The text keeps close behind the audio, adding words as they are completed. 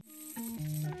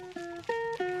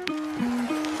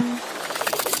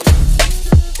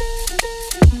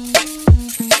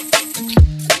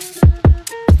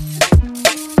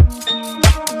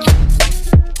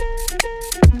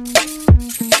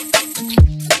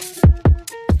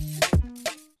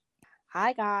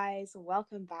Hi guys,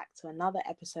 welcome back to another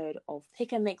episode of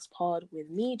Pick and Mix Pod with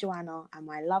me, Joanna, and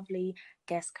my lovely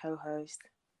guest co-host,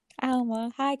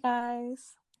 Alma. Hi,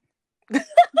 guys. You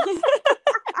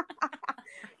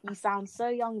sound so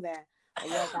young there. But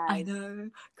yeah, guys. I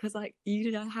know, because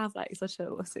usually I have such a,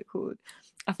 what's it called?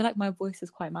 I feel like my voice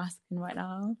is quite masculine right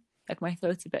now. Like my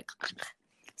throat's a bit,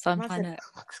 so I'm trying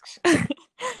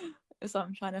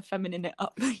to feminine it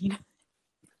up, you know.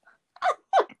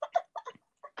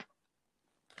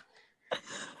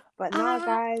 But no,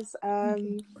 guys,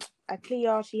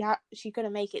 Cleo, she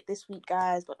couldn't make it this week,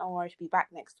 guys, but don't worry, she'll be back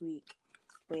next week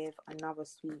with another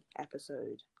sweet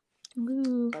episode.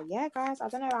 Ooh. But yeah, guys, I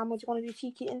don't know, Alma, do you want to do a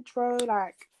cheeky intro,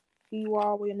 like who you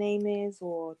are, what your name is,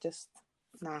 or just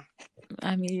nah?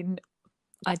 I mean,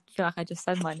 I feel like I just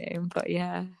said my name, but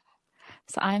yeah.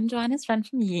 So I'm Joanna's friend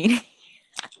from uni.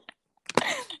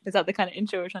 Is that the kind of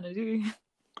intro we're trying to do?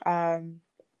 I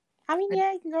mean,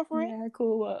 yeah, you can go for it. Yeah,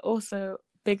 cool. Also,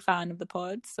 big fan of the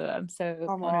pod, so I'm so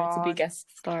honored to be guest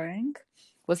starring.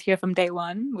 Was here from day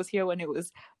one. Was here when it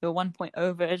was the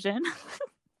 1.0 version.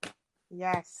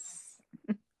 Yes.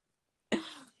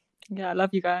 Yeah, I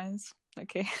love you guys.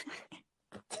 Okay.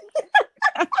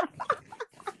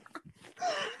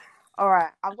 All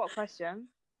right, I've got a question.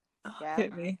 Yeah.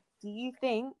 Hit me. Do you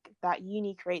think that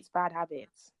uni creates bad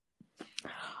habits?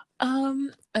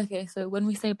 Okay, so when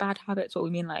we say bad habits, what we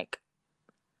mean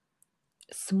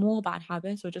small bad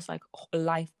habits or just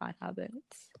life bad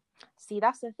habits? See,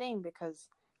 that's the thing, because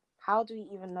how do we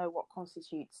even know what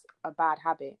constitutes a bad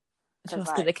habit?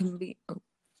 Just that they can be. Oh.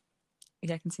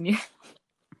 Yeah, continue.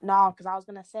 No, because I was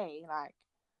gonna say,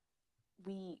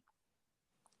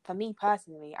 for me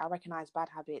personally, I recognize bad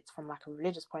habits from a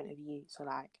religious point of view. So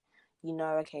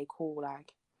okay, cool,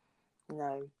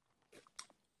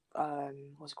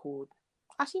 what's it called?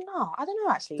 Actually, no, I don't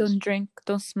know. Actually, don't drink,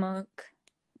 don't smoke,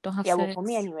 don't have sex. Well, for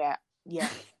me anyway, yeah,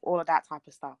 all of that type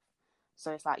of stuff.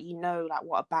 So it's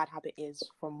what a bad habit is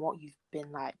from what you've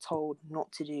been told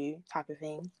not to do, type of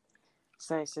thing.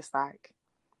 So it's just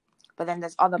but then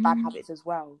there's other bad habits as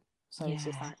well. So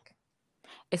yeah.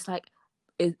 It's like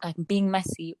being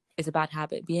messy is a bad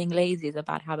habit. Being lazy is a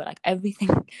bad habit. Everything,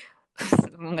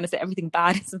 I'm gonna say everything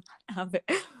bad is a bad habit.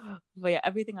 But yeah,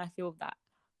 everything I feel that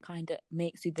kind of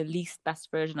makes you the least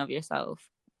best version of yourself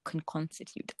can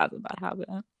constitute as a bad habit.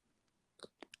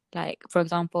 For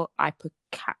example, I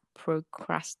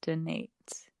procrastinate.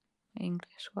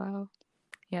 English, wow.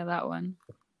 Yeah, that one.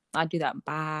 I do that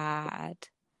bad.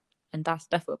 And that's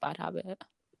definitely a bad habit.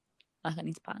 I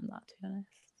need to ban that, to be honest.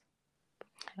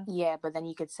 Yeah, but then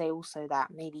you could say also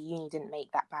that maybe uni didn't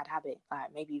make that bad habit.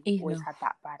 Maybe you've always had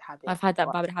that bad habit. I've had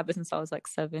that bad habit since I was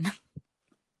 7.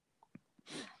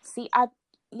 See,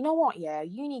 you know what? Yeah,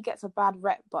 uni gets a bad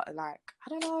rep, but I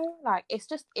don't know. It's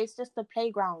just the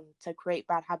playground to create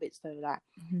bad habits, though.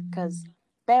 Because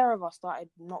bare of us started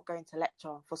not going to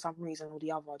lecture for some reason or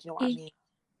the other. Do you know what I mean?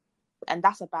 And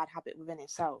that's a bad habit within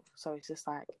itself. So it's just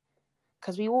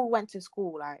because we all went to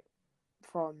school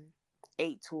from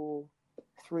 8 to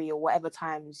 3 or whatever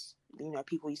times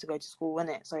people used to go to school,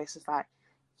 innit? So it's just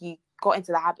you got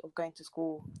into the habit of going to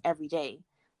school every day.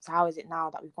 So how is it now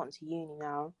that we've gone to uni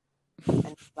now?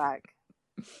 And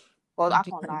well, I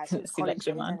can't lie, since college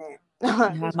days, isn't it?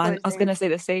 Yeah, man, I was gonna say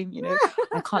the same.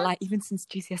 I can't lie. Even since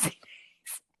GCSE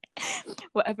days,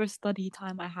 whatever study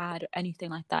time I had or anything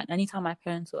like that, anytime my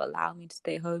parents will allow me to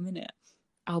stay home,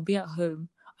 I'll be at home.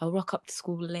 I'll rock up to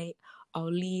school late.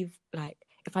 I'll leave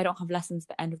if I don't have lessons at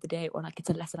the end of the day, or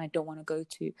it's a lesson I don't want to go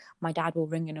to, my dad will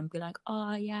ring in and be like,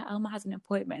 "Oh yeah, Alma has an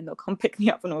appointment," and they'll come pick me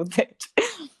up and all that.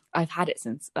 I've had it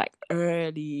since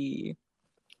early.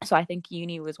 So I think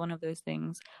uni was one of those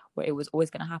things where it was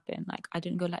always going to happen. I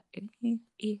didn't go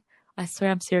I swear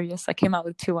I'm serious. I came out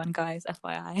with 2-1 guys,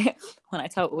 FYI, when I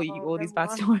tell all these bad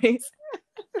stories.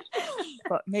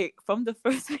 But mate, from the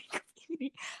first week of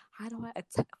uni, how do I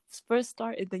first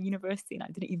started the university and I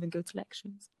didn't even go to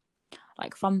lectures?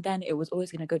 From then, it was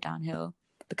always going to go downhill.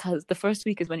 Because the first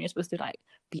week is when you're supposed to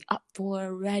be up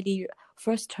for, ready,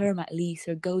 first term at least,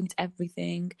 you're going to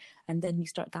everything, and then you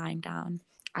start dying down.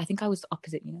 I think I was the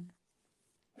opposite, Literally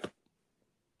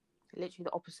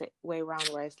the opposite way around,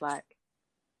 where it's the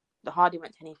harder you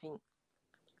went to anything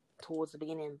towards the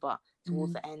beginning, but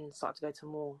towards the end, start to go to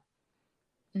more.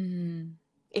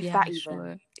 If that even.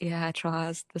 Sure. Yeah, I try.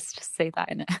 Let's just say that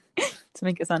in it to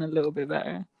make it sound a little bit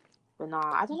better. But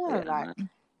nah, I don't know.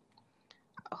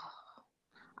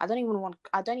 I don't even want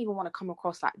to come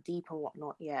across deep and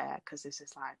whatnot. Yeah, because it's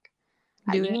just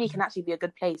uni can actually be a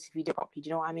good place if you do it properly. Do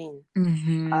you know what I mean?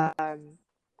 Mm-hmm.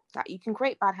 You can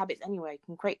create bad habits anyway. You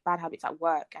can create bad habits at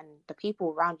work, and the people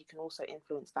around you can also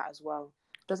influence that as well.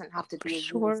 doesn't have to For be a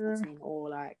sure. uni setting, or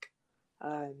like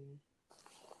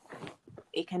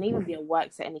it can even be a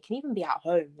work setting. It can even be at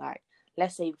home. Like,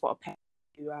 let's say you've got a parent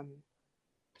who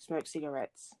smoke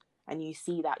cigarettes, and you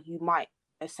see that you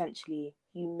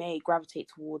may gravitate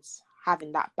towards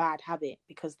having that bad habit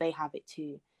because they have it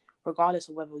too, regardless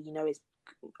of whether you know it's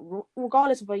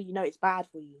bad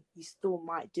for you. You still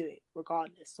might do it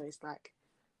regardless. So it's like,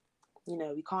 you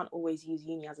know, we can't always use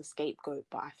uni as a scapegoat,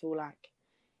 but I feel like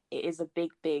it is a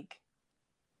big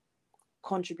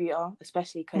contributor,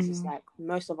 especially because it's like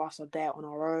most of us are there on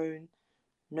our own,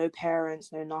 no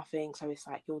parents, no nothing. So it's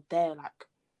like you're there, like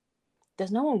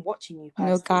there's no one watching you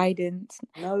personally.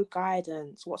 No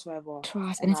guidance whatsoever.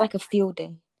 Trust, and it's like a field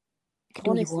day.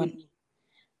 Honestly,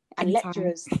 and anytime.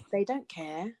 lecturers, they don't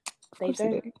care. They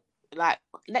don't. Like,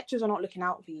 lecturers are not looking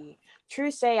out for you.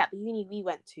 True say, at the uni we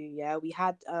went to, yeah, we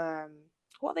had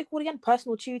what are they called again?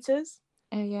 Personal tutors.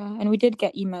 Yeah, and we did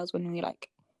get emails when we like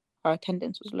our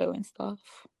attendance was low and stuff.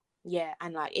 Yeah,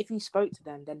 and like if you spoke to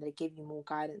them, then they give you more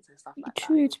guidance and stuff like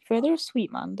that. True, they're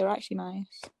sweet, man. They're actually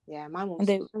nice. Yeah, mine was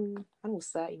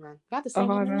 30, man. We had the same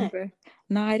one, I remember. It?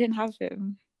 No, I didn't have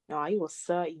him. No, he was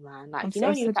 30, man. Like, I'm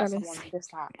when you look at someone, you're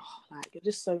just like, oh, like, you're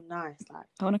just so nice. Like,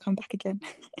 I want to come back again.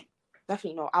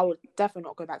 Definitely not. I would definitely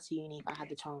not go back to uni if I had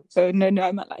the chance. Oh, no,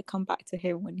 I meant like come back to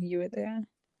him when you were there.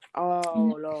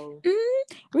 Oh, no.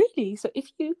 Really? So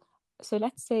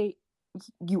let's say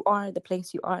you are the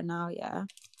place you are now, yeah?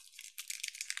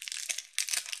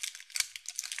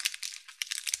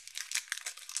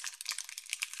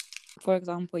 For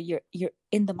example, you're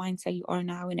in the mindset you are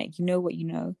now in it. You know what you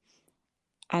know.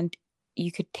 And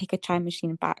you could take a time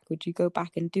machine back. Would you go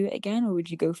back and do it again? Or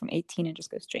would you go from 18 and just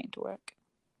go straight into work?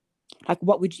 Like,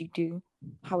 what would you do?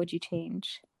 How would you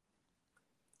change?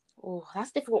 Oh, that's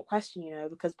a difficult question, you know,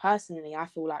 because personally, I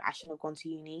feel like I should have gone to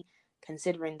uni,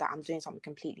 considering that I'm doing something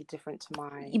completely different to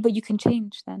my... But you can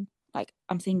change then. Like,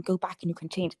 I'm saying go back and you can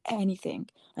change anything.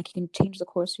 Like, you can change the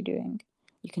course you're doing.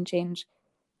 You can change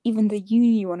even the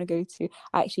uni you want to go to.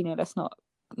 Actually, no, let's not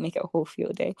make it a whole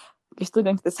field day. You're still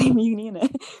going to the same uni,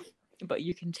 innit? But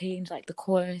you can change, like, the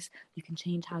course. You can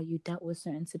change how you dealt with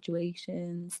certain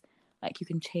situations. Like, you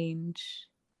can change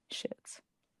shit.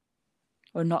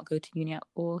 Or not go to uni at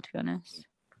all, to be honest.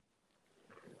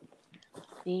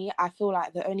 See, I feel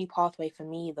like the only pathway for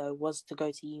me, though, was to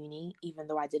go to uni, even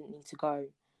though I didn't need to go.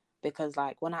 Because,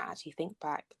 like, when I actually think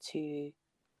back to,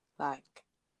 like,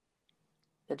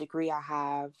 the degree I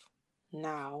have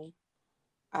now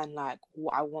and, like,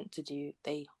 what I want to do,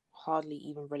 they hardly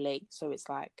even relate. So it's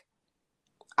like,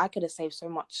 I could have saved so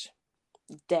much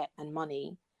debt and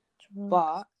money. True.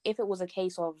 But if it was a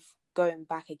case of going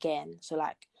back again, so,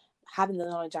 like, having the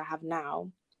knowledge I have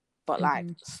now, but like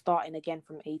starting again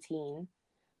from 18,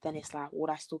 then it's like, would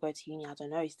I still go to uni? I don't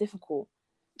know. It's difficult.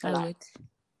 I would.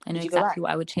 I know exactly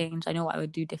what I would change. I know what I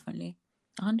would do differently.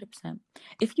 100%.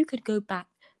 If you could go back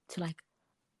to like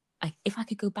if I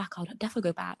could go back, I would definitely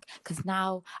go back. Because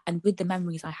now, and with the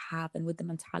memories I have and with the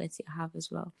mentality I have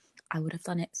as well, I would have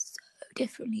done it so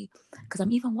differently. Because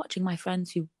I'm even watching my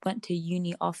friends who went to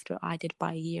uni after I did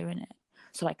by a year in it.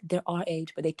 So like they're our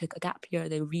age, but they took a gap year,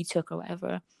 they retook or whatever,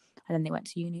 and then they went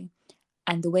to uni.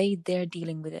 And the way they're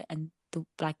dealing with it, and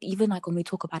even like when we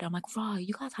talk about it, I'm like, wow,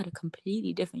 you guys had a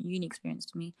completely different uni experience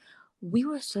to me. We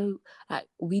were so like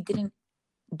we didn't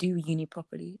do uni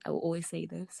properly. I will always say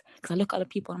this because I look at other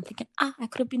people and I'm thinking, I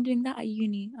could have been doing that at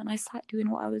uni, and I sat doing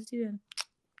what I was doing.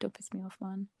 Don't piss me off,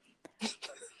 man.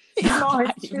 No,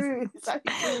 it's true. It's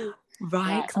true.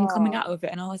 Right? Because I'm coming out of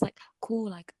it, and I was like, cool.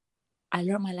 Like, I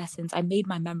learned my lessons. I made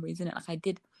my memories in it. Like I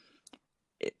did.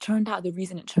 It turned out the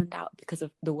reason it turned out because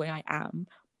of the way I am,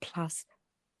 plus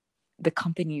the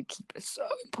company you keep is so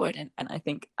important. And I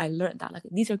think I learned that like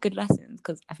these are good lessons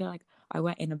because I feel like I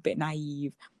went in a bit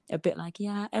naive, a bit like,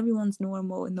 yeah, everyone's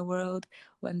normal in the world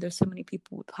when there's so many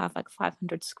people who have like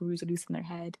 500 screws loose in their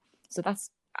head. So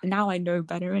that's now I know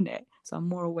better in it, so I'm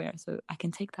more aware, so I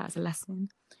can take that as a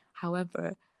lesson.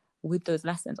 However, with those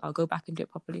lessons, I'll go back and do it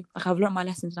properly. Like I've learned my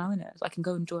lessons now in it, so I can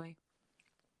go enjoy.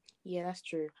 Yeah, that's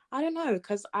true. I don't know,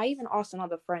 because I even asked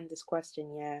another friend this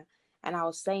question, yeah, and I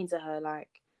was saying to her, like,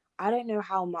 I don't know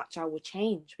how much I would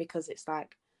change, because it's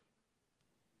like,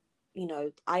 you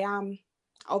know, I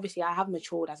have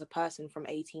matured as a person from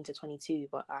 18 to 22,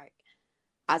 but like,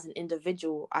 as an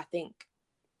individual, I think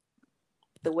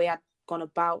the way I'd gone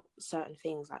about certain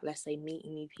things, like let's say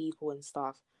meeting new people and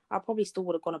stuff, I probably still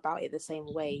would have gone about it the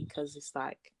same way, because it's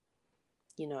like,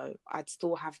 you know, I'd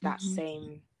still have that I'd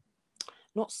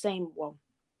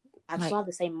still have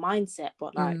the same mindset,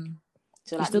 but like,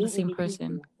 so like, you're still the same person.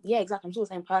 People, yeah, exactly. I'm still the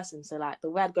same person. So like, the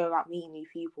way I'd go about meeting new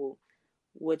people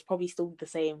would probably still be the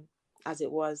same as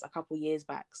it was a couple years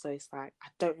back. So it's like, I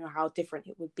don't know how different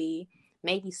it would be.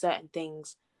 Maybe certain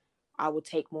things I would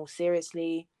take more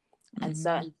seriously, and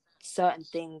certain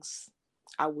things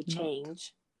I would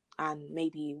change and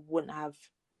maybe wouldn't have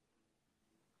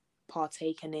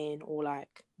partaken in, or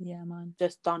like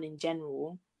just done in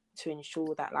general to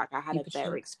ensure that like I had a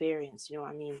better experience, you know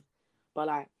what I mean? But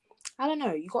like, I don't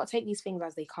know, you got to take these things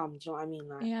as they come, do you know what I mean?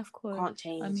 Like, yeah, of course, can't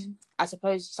change. I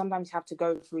suppose sometimes you have to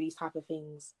go through these type of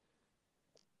things,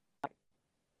 like,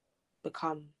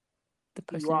 become the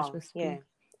person you are. Yeah,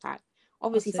 like,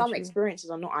 obviously some experiences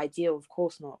are not ideal, of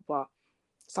course not, but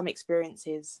some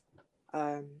experiences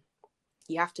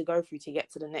you have to go through to get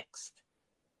to the next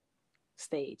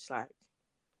stage, like.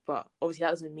 But obviously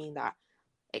that doesn't mean that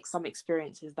some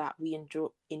experiences that we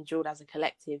endured as a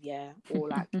collective, yeah, or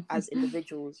like as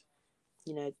individuals,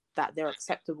 you know, that they're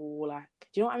acceptable, or like,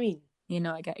 do you know what I mean? You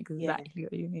know, I get exactly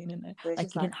what you mean, innit? Like, you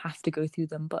like, didn't have to go through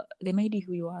them, but they made you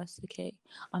who you are. It's okay.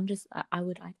 I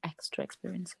would like extra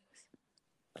experiences.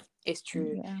 It's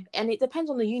true, and it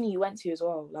depends on the uni you went to as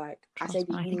well. Like, I say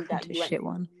the uni that you went to,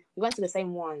 you went to the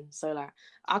same one, so like,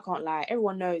 I can't lie.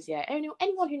 Everyone knows, yeah.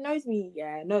 Anyone who knows me,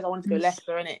 yeah, knows I wanted to go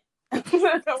Leicester, innit?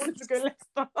 I wanted to go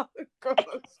Leicester. Gosh.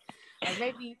 Like,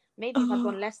 maybe if I'd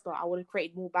gone Leicester, I would have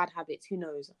created more bad habits. Who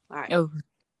knows? Like, yeah,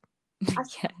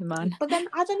 man. But then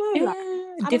I don't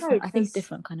know. Like, different. I think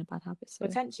different kind of bad habits. So.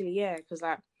 Potentially, yeah. Because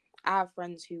like, I have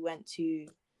friends who went to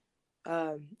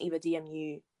either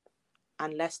DMU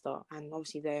and Leicester, and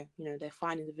obviously they're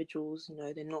fine individuals. You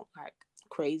know, they're not like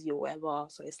crazy or whatever.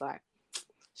 So it's like,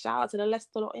 shout out to the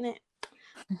Leicester lot, innit?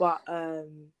 But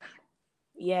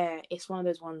yeah, it's one of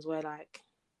those ones where like,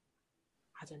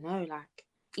 I don't know, like,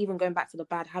 even going back to the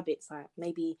bad habits, like,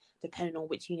 maybe depending on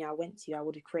which uni I went to, I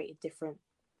would have created different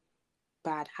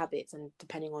bad habits, and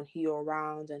depending on who you're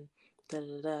around and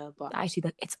but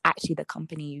it's actually the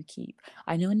company you keep.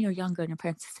 I know when you're younger and your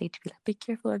parents say to be like, be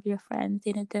careful of your friends,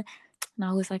 and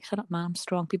I was like, shut up, man, I'm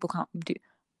strong. People can't do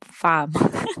fam.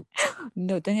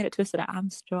 No, don't get it twisted. I'm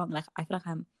strong. Like, I feel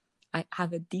like I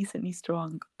have a decently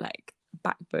strong like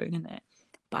backbone in it,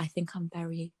 but I think I'm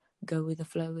very go with the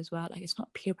flow as well. Like, it's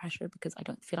not peer pressure because I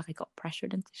don't feel like I got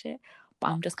pressured into shit, but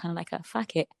I'm just kind of like a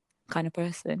fuck it kind of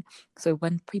person. So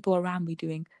when people around me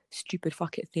doing stupid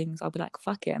fuck it things, I'll be like,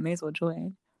 fuck it, I may as well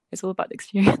join. It's all about the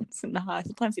experience. And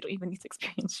sometimes you don't even need to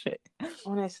experience shit.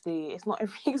 Honestly, it's not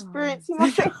every experience you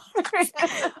must experience.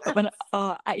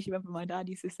 I actually remember my dad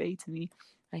used to say to me,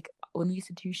 like, when we used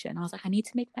to do shit, and I was like, I need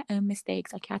to make my own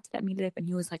mistakes. Like, you have to let me live. And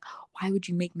he was like, why would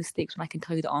you make mistakes when I can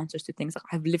tell you the answers to things? Like,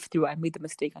 I've lived through it. I made the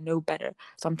mistake. I know better.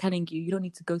 So I'm telling you, you don't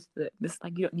need to go through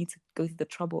you don't need to go through the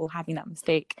trouble of having that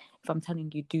mistake. If I'm telling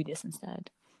you, do this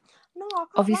instead. No, I can't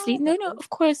obviously, lie, no, of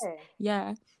course,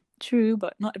 yeah, true,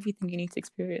 but not everything you need to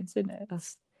experience, isn't it?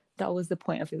 That was the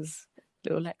point of his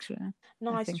little lecture.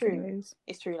 No, it's true. Anyways.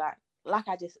 It's true. Like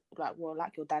I just like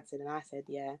your dad said and I said,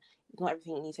 yeah, not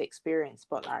everything you need to experience,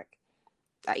 but like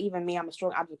even me, I'm a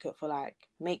strong advocate for like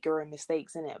make your own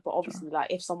mistakes in it. But obviously,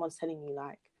 like if someone's telling you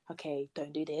like, okay,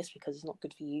 don't do this because it's not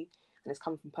good for you, and it's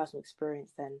coming from personal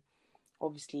experience, then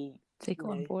obviously take it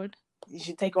on board. You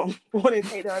should take it on board and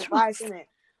take their advice, innit?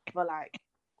 But like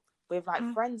with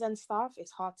like friends and stuff,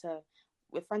 it's hard to.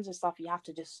 With friends and stuff, you have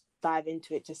to just dive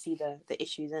into it to see the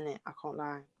issues in it. I can't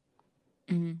lie.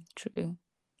 True.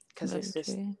 Because it's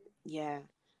just true. Yeah.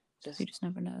 You just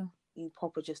never know. You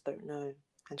probably just don't know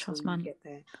until you get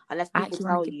there. Unless people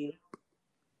tell you.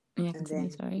 Yeah,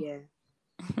 continue, sorry. Yeah.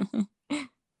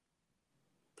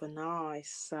 But no,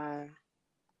 it's I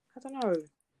don't know.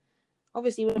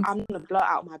 Obviously, I'm gonna blurt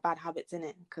out my bad habits in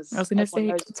it because I was gonna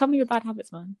say, tell me your bad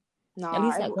habits, man. No, at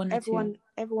least like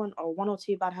everyone, or one or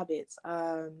two bad habits.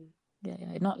 Yeah,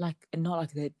 not like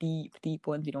the deep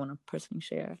ones you don't want to personally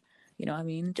share. You know what I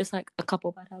mean? Just like a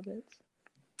couple bad habits.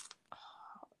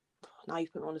 Now you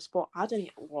put me on the spot. I don't.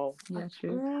 Well, yeah,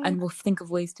 true. And we'll think of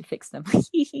ways to fix them.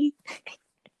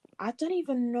 I don't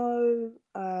even know.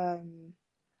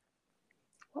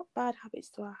 What bad habits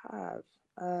do I have?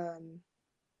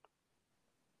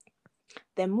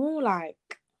 They're more like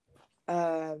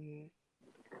how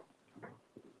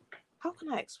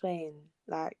can I explain?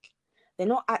 Like, they're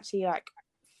not actually like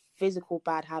physical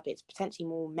bad habits, potentially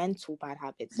more mental bad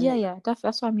habits. Yeah, definitely.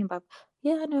 That's what I mean by.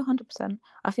 Yeah, no, 100%.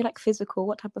 I feel like physical.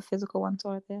 What type of physical ones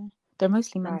are there? They're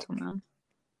mostly mental, man.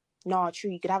 No,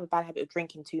 true. You could have a bad habit of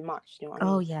drinking too much. You know what I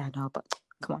mean? Oh yeah, no, but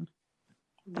come on,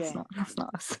 that's not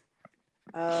us.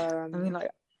 I mean, like,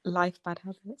 life bad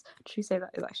habits. True, say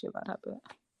that is actually a bad habit.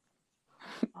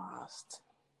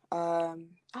 I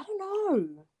don't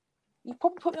know. You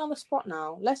probably put me on the spot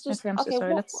now. Let's just. Okay, I'm so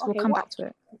sorry. We'll come back to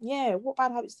it. Yeah, what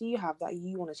bad habits do you have that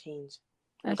you want to change?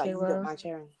 That Okay, you well, don't mind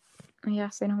sharing. yeah,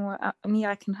 say no more. Me,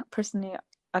 I can personally,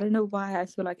 I don't know why I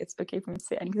feel like it's okay for me to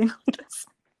say anything on this.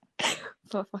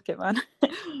 But fuck it, man.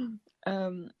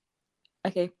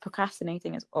 Okay,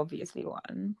 procrastinating is obviously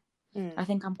one. I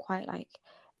think I'm quite like,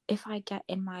 if I get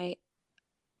in my,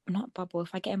 not bubble,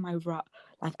 if I get in my rut,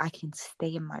 like I can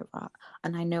stay in my rut,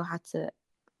 and I know how to,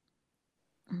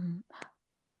 I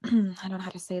don't know how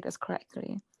to say this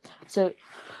correctly. So,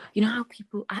 you know how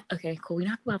people, okay, cool. You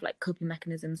know how people have like coping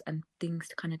mechanisms and things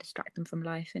to kind of distract them from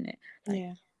life, innit? Like,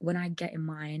 Yeah. when I get in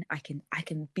mine, I can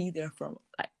be there for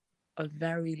like a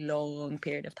very long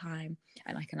period of time,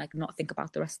 and I can like not think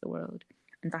about the rest of the world.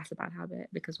 And that's a bad habit,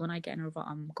 because when I get in a rut,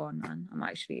 I'm gone, man. I'm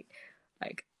actually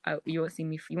like, you won't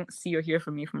see or hear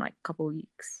from me from like a couple of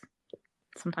weeks,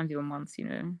 sometimes even months, you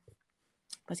know.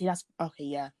 But see, that's okay.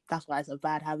 Yeah, that's why it's a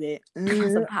bad habit.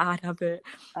 That's a bad habit.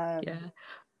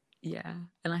 Yeah.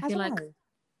 And I feel like know.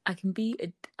 I can be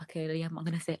okay. Yeah, I'm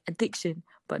gonna say addiction,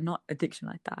 but not addiction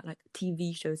like that. Like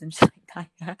TV shows and shit like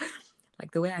that. Yeah?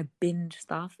 Like the way I binge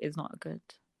stuff is not good.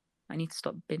 I need to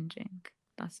stop binging.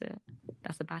 That's it.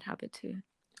 That's a bad habit too.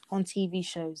 On TV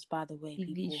shows, by the way,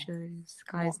 TV people. shows,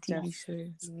 guys, TV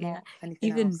shows. Yeah,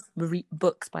 even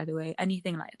books, by the way,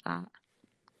 anything like that.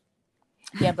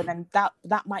 Yeah, but then that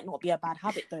might not be a bad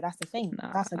habit though. That's the thing.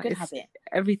 Nah, that's a good habit.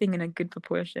 Everything in a good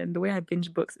proportion. The way I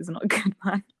binge books is not good,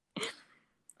 man.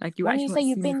 Like when you say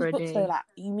you binge books though, like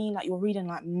you mean like you're reading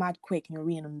like mad quick and you're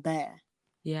reading them bare.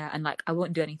 Yeah, and like I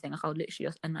won't do anything. Like I'll literally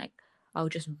just I'll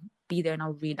just be there and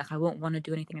I'll read. Like I won't want to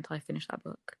do anything until I finish that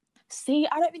book. See,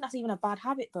 I don't think that's even a bad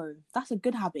habit though. That's a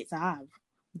good habit to have.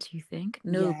 Do you think?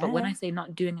 No, but when I say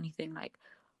not doing anything, like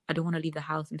I don't want to leave the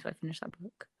house until I finish that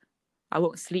book. I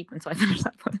won't sleep until I finish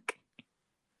that book.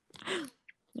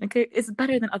 Okay, it's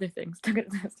better than other things. Don't get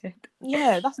twisted.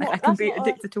 Yeah, that's not. I can be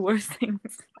addicted to worse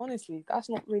things. Honestly, that's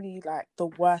not really like the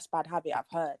worst bad habit I've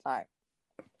heard. Like,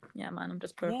 yeah, man, I'm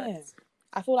just perfect. Yeah.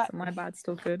 I feel like so my bad's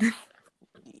still good.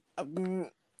 I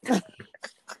don't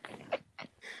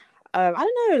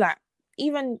know. Like,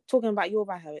 even talking about your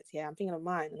bad habits, yeah, I'm thinking of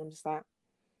mine, and I'm just like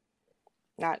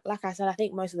I said, I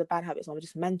think most of the bad habits are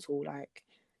just mental. Like,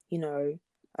 you know.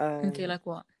 Okay, like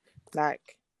what?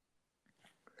 Like.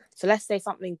 So let's say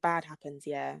something bad happens,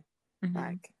 yeah. Mm-hmm.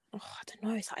 Like, I don't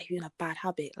know, it's not even a bad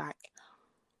habit. Like,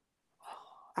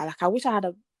 I wish I had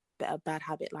a bad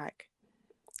habit like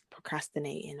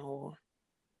procrastinating or.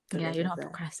 Yeah, you're not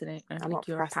procrastinating. I'm not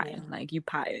procrastinating. Like you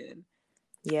pattern.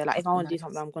 Yeah, like if I want to do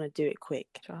something, I'm gonna do it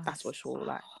quick. That's for sure.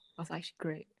 Like that's actually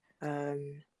great. I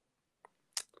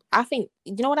think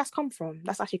you know where that's come from.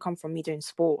 That's actually come from me doing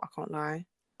sport. I can't lie.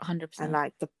 100%. And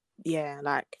like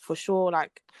like for sure,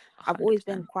 like 100%. I've always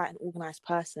been quite an organized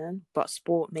person, but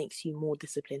sport makes you more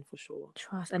disciplined for sure.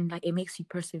 Trust, and like it makes you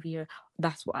persevere.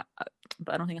 That's what.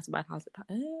 But I don't think it's a bad habit.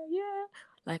 Yeah,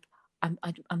 like I'm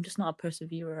just not a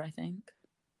perseverer, I think.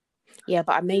 Yeah,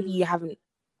 but maybe you haven't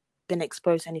been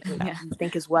exposed to anything that you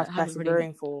think is worth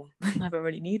persevering for. I haven't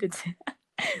really needed to.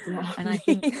 And I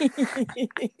think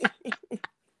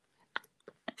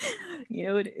you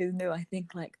know what it is? No, I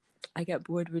think like I get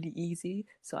bored really easy,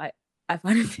 so I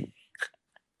find it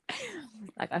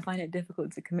like I find it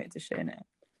difficult to commit to shit in it.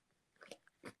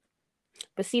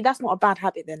 But see, that's not a bad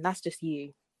habit then. That's just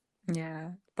you.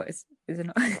 Yeah, but is it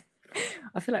not?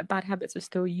 I feel like bad habits are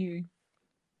still you.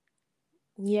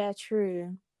 Yeah,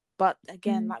 true. But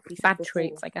again, like we said bad before,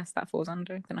 traits, I guess that falls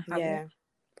under. Then I have it.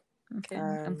 Okay,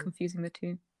 I'm confusing the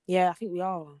two. Yeah, I think we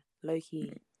are low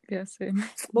key. Yeah, same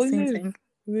thing.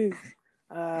 Move.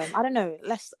 I don't know.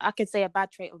 I could say a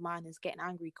bad trait of mine is getting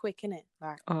angry quick, innit?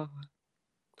 Like no,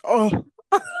 I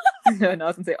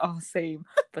was gonna say same,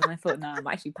 but then I thought I'm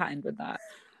actually patterned with that.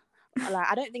 Like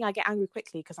I don't think I get angry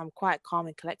quickly because I'm quite calm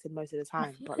and collected most of the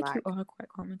time. But like you are quite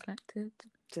calm and collected.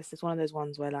 Just it's one of those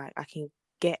ones where like I can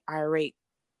get irate.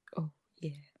 Oh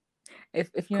yeah. If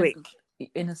you're quick.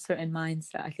 In a certain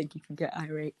mindset, I think you can get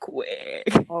irate quick.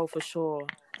 Oh, for sure.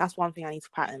 That's one thing I need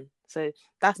to pattern. So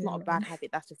that's not a bad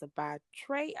habit. That's just a bad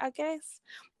trait, I guess.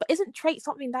 But isn't trait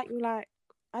something that you like?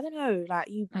 I don't know. Like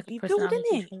you build in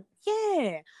it.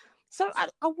 Yeah. So I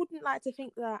wouldn't like to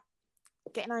think that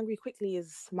getting angry quickly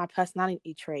is my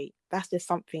personality trait. That's just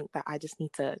something that I just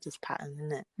need to just pattern,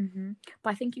 isn't it? Mm-hmm. But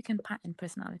I think you can pattern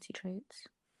personality traits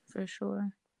for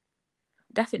sure.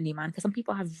 Definitely, man, because some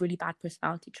people have really bad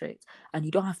personality traits and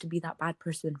you don't have to be that bad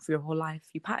person for your whole life.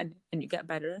 You pattern it and you get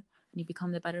better and you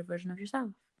become the better version of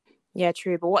yourself. Yeah,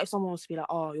 true. But what if someone wants to be like,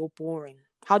 oh, you're boring?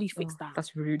 How do you fix that?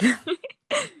 That's rude.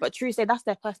 But true, say that's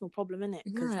their personal problem, innit?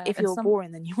 Because if you're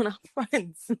boring, then you want to have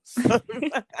friends. So...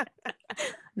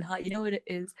 Nah, you know what it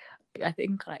is? I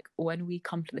think like when we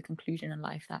come to the conclusion in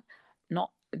life that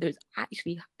not there's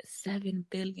actually 7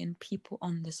 billion people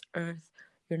on this earth.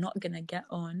 You're not going to get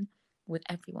on with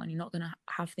everyone. You're not going to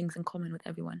have things in common with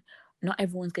everyone. Not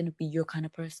everyone's going to be your kind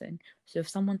of person. So if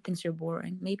someone thinks you're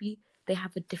boring, maybe they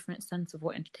have a different sense of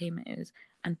what entertainment is.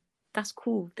 And that's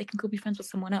cool. They can go be friends with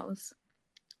someone else.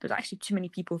 There's actually too many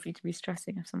people for you to be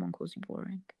stressing if someone calls you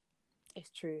boring. It's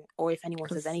true. Or if anyone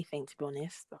says anything, to be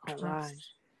honest, I can't lie.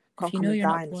 If you know you're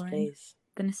not boring,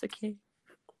 then it's okay.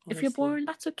 Honestly. If you're boring,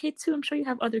 that's okay too. I'm sure you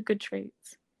have other good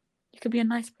traits. You could be a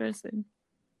nice person.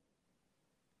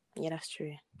 Yeah, that's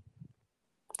true.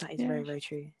 That is very, very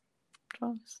true.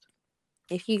 Trust.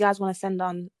 If you guys want to send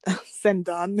us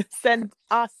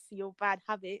your bad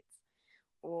habits,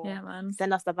 or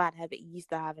send us the bad habit you used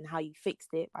to have and how you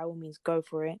fixed it, by all means, go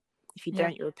for it. If you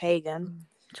don't, you're a pagan.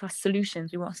 Trust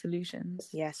solutions. We want solutions.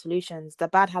 Yeah, solutions. The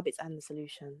bad habits and the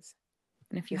solutions.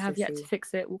 And if you have yet to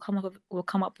fix it, we'll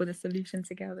come up with a solution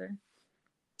together.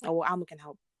 Oh, well, Alma can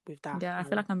help with that. Yeah, I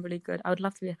feel like I'm really good. I would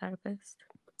love to be a therapist.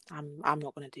 I'm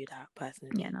not gonna do that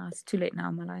personally. Yeah, no, it's too late now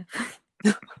in my life.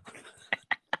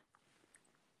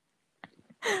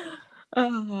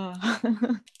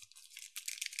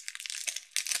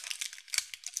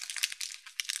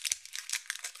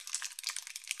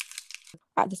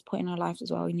 At this point in our lives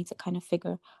as well, we need to kind of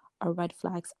figure our red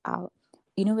flags out.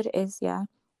 You know what it is, yeah?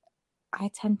 I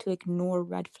tend to ignore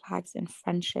red flags in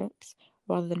friendships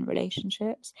rather than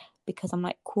relationships because I'm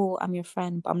like, cool, I'm your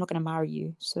friend, but I'm not going to marry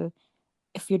you. So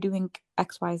if you're doing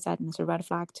X, Y, Z and it's a red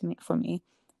flag for me,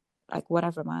 like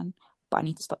whatever, man. But I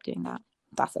need to stop doing that.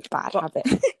 That's a bad habit.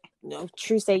 No,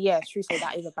 true say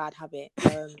that is a bad habit.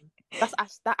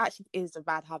 That actually is a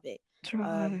bad habit.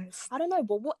 I don't know,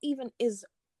 but what even is?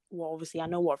 Well, obviously I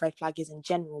know what a red flag is in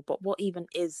general, but what even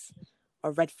is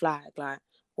a red flag? Like,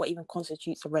 what even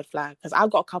constitutes a red flag? Because I've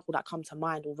got a couple that come to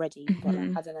mind already, but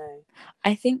like, I don't know.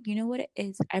 I think you know what it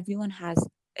is. Everyone has.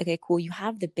 Okay, cool. You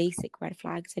have the basic red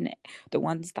flags in it, the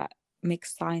ones that make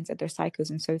signs that they're psychos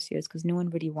and socios, because no one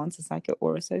really wants a psycho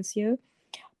or a socio.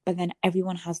 But then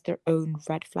everyone has their own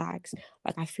red flags.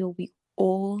 Like I feel we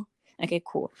all. Okay,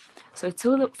 cool. So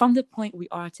from the point we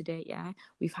are today, yeah,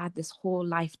 we've had this whole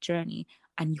life journey,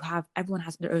 and everyone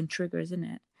has their own triggers in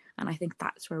it, and I think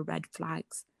that's where red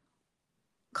flags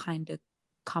kind of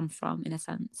come from, in a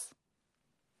sense.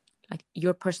 Like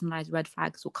your personalized red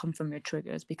flags will come from your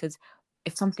triggers, because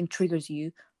if something triggers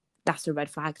you, that's a red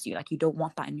flag to you. Like you don't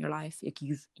want that in your life. Like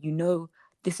you know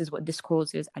this is what this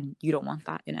causes, and you don't want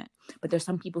that in it. But there's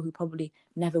some people who probably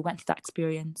never went through that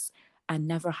experience and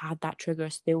never had that trigger,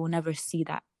 so they will never see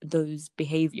those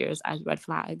behaviors as red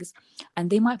flags, and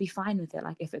they might be fine with it.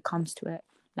 Like if it comes to it,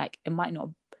 like it might not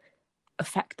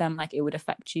affect them like it would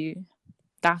affect you.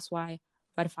 That's why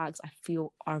red flags, I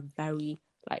feel, are very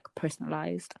like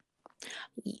personalized.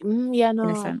 Yeah, no,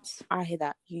 in a sense. I hear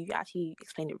that. You actually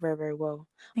explained it very, very well.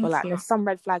 But like, there's some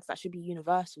red flags that should be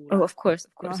universal. Like, of course.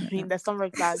 You know what I mean? There's some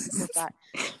red flags that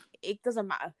it doesn't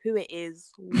matter who it is,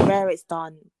 where it's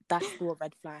done. That's still a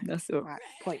red flag. That's a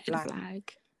point blank.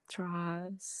 Flag.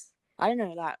 Trust. I don't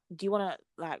know. Like, do you want to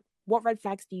like? What red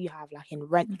flags do you have, like in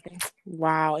rent? Okay.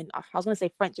 Wow, I was gonna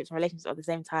say friendships and relationships at the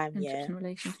same time. Friendships and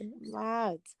relationships.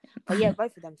 Mad. But yeah,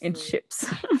 both of them. In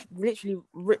ships. Literally,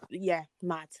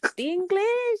 mad. The English.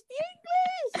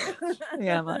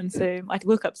 Yeah, man. So I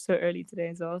woke up so early today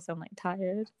as well, so I'm like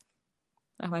tired.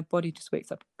 Like, my body just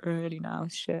wakes up early now.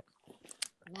 Shit.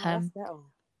 No, that's better.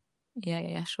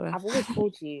 Yeah, sure. I've always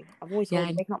told you.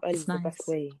 Waking up early is the best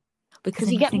way.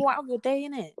 Because you get more out of your day,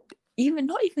 innit?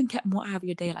 Not even get more out of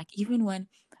your day. Like even when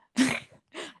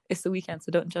it's the weekend,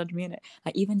 so don't judge me, innit?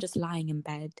 Like even just lying in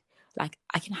bed, like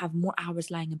I can have more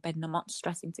hours lying in bed and I'm not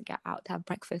stressing to get out to have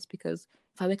breakfast, because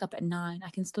if I wake up at 9, I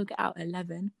can still get out at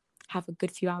 11, have a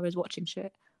good few hours watching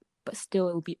shit, but still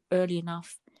it will be early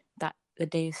enough that the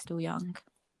day is still young.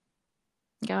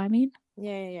 You know what I mean?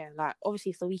 Yeah. Like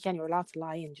obviously it's the weekend, you're allowed to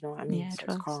lie in, do you know what I mean? Yeah, so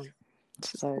it's calm.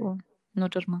 So cool. No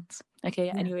judgments. Okay,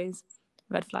 yeah. Anyways,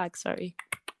 red flags, sorry.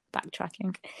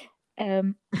 Backtracking.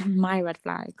 My red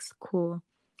flags, cool.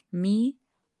 Me,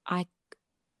 I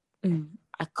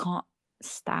can't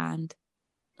stand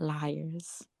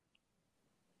liars.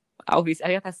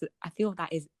 Obviously, I feel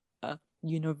that is a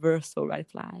universal red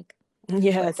flag.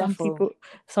 Yeah, some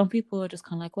people are just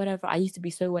kind of like, whatever. I used to be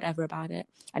so whatever about it,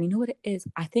 and you know what it is?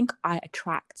 I think I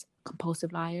attract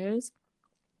compulsive liars.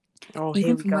 Oh,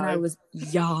 even from when I was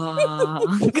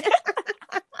young.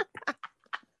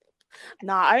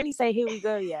 No, I only say here we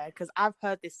go, yeah, because I've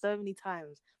heard this so many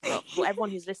times. But everyone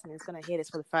who's listening is gonna hear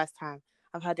this for the first time.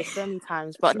 I've heard this so many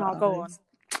times, but no, go on.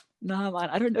 Nah,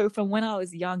 man, I don't know. From when I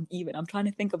was young, even I'm trying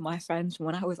to think of my friends from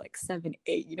when I was like 7,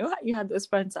 8. You know how you had those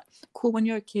friends that cool when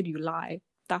you're a kid, you lie.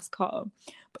 that's calm.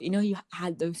 But you know, you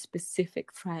had those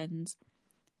specific friends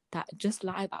that just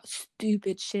lie about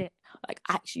stupid shit, like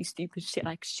actually stupid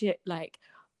shit, like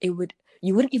it would,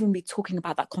 you wouldn't even be talking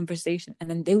about that conversation, and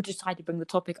then they would just try to bring the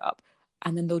topic up,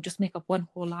 and then they'll just make up one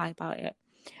whole lie about it.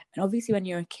 And obviously when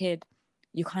you're a kid,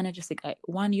 you kind of just like,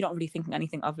 one, you don't really think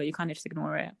anything of it, you kind of just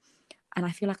ignore it. And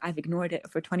I feel like I've ignored it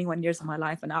for 21 years of my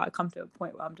life, and now I come to a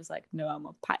point where I'm just like, no, I'm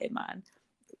a patted man.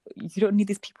 You don't need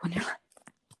these people in your life.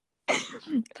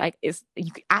 Like, it's,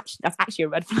 you could actually, that's actually a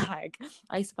red flag.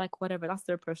 I used to be like, whatever, that's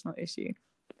their personal issue.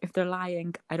 If they're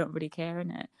lying, I don't really care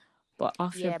in it. But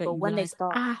after a bit, but when they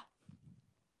start, ah,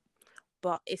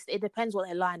 but it depends what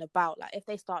they're lying about. Like, if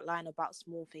they start lying about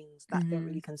small things that don't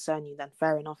really concern you, then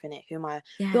fair enough, innit? Who am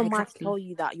I to tell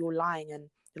you that you're lying and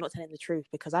you're not telling the truth?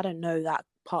 Because I don't know that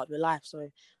part of your life, so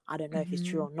I don't know if it's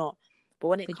true or not. But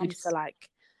when it comes to like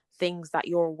things that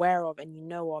you're aware of and you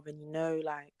know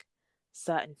like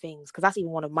certain things, because that's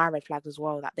even one of my red flags as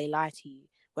well, that they lie to you,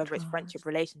 whether it's friendship,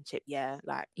 relationship,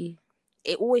 like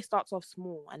it always starts off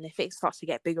small, and if it starts to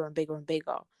get bigger and bigger and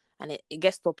bigger, and it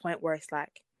gets to a point where it's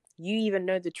like you even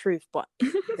know the truth, but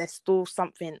there's still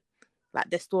something, like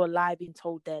there's still a lie being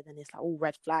told there, then it's like, oh,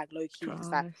 red flag, low key. It's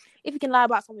like, if you can lie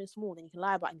about something small, then you can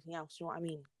lie about anything else, you know what I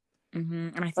mean?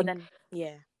 And I think then,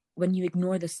 when you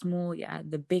ignore the small,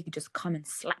 the big just come and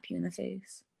slap you in the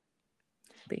face.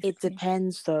 Basically. It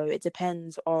depends though. It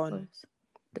depends on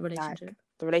the relationship. Like,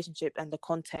 the relationship and the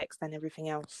context and everything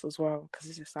else as well. Because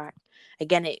it's just like,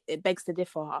 again, it begs to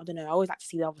differ. I don't know. I always like to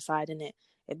see the other side, innit?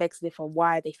 It begs to differ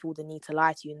why they feel the need to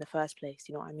lie to you in the first place.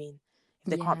 You know what I mean?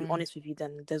 If they can't be honest with you,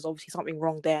 then there's obviously something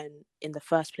wrong there in the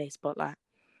first place. But like,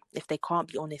 if they can't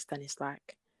be honest, then it's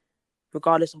like,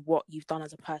 regardless of what you've done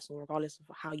as a person, regardless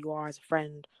of how you are as a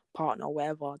friend, partner, or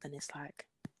whatever, then it's like,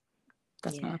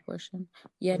 that's not a portion.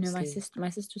 Yeah, honestly. No, my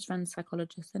sister's friend's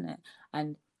psychologist, isn't it?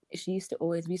 And we used to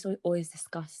always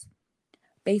discuss.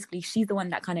 Basically, she's the one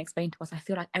that kind of explained to us, I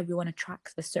feel like everyone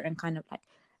attracts a certain kind of like,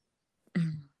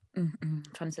 I'm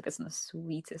trying to say this in the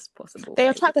sweetest possible way. They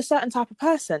attract a certain type of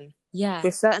person. Yeah.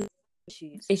 With certain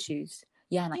issues.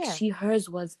 Yeah, and like hers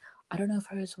was, I don't know if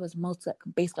hers was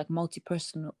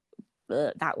multi-personal,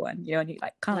 that one, you know,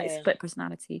 like kind of like split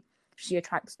personality. She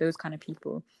attracts those kind of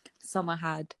people. Summer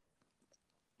had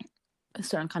a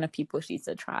certain kind of people she used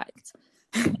to attract.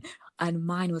 And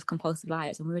mine was compulsive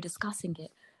liars, and we were discussing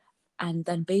it. And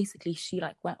then basically she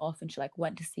like went off and she like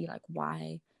went to see like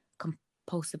why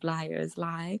compulsive liars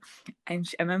lie. And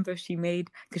I remember she made,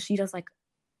 because she does like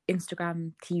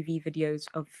Instagram TV videos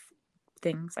of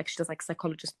things, like she does like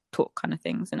psychologist talk kind of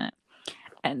things in it.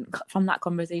 And from that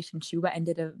conversation, she went and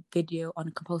did a video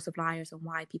on compulsive liars and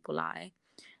why people lie.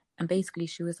 And basically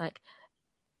she was like,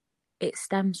 it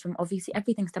stems from, obviously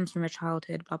everything stems from your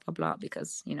childhood, blah blah blah,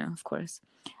 because, you know, of course.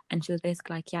 And she was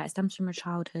basically like, it stems from your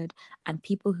childhood, and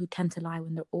people who tend to lie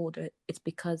when they're older, it's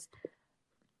because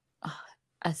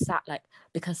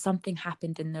because something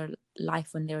happened in their life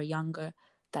when they were younger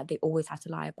that they always had to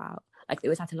lie about. Like they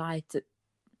always had to lie to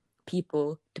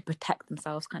people to protect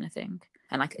themselves, kind of thing.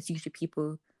 And like it's usually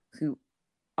people who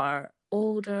are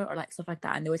older or like stuff like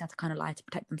that, and they always have to kind of lie to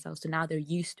protect themselves. So now they're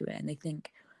used to it, and they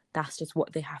think that's just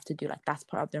what they have to do. Like that's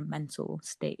part of their mental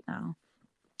state now.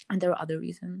 And there are other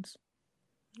reasons.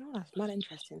 Oh, that's not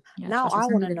interesting. Yeah, now I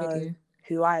want to know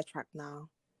who I attract now,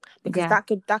 because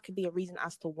that could be a reason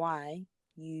as to why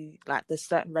you like there's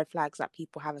certain red flags that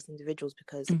people have as individuals,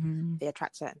 because they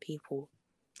attract certain people.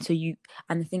 So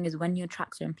and the thing is, when you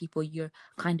attract certain people, you're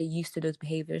kind of used to those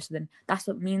behaviors. So then that's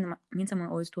what me and someone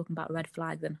are always talking about red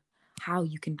flags and how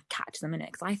you can catch them in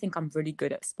it. Because I think I'm really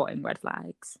good at spotting red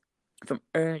flags from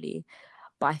early,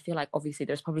 but I feel like obviously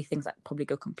there's probably things that probably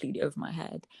go completely over my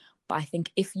head. But I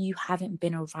think if you haven't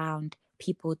been around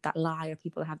people that lie or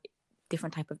people that have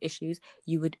different type of issues,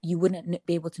 you wouldn't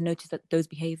be able to notice that those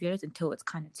behaviors until it's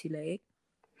kind of too late.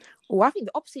 Well, I think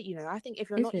the opposite, you know. I think if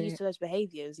you're not used to those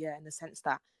behaviors, in the sense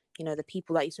that, you know, the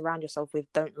people that you surround yourself with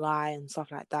don't lie and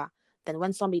stuff like that, then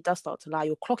when somebody does start to lie,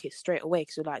 you'll clock it straight away,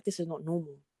 because you're like, this is not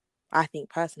normal, I think,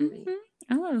 personally.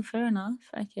 Oh, fair enough.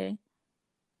 Okay.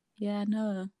 Yeah,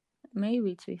 no,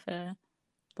 maybe, to be fair.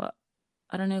 But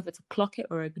I don't know if it's a clock it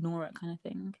or ignore it kind of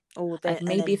thing. Oh, like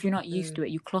maybe if you're not used to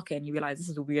it, you clock it and you realize this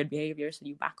is a weird behavior, so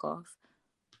you back off.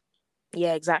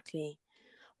 Yeah, exactly.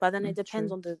 But then it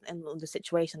depends on the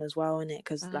situation as well, innit?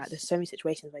 Because like there's so many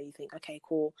situations where you think, okay,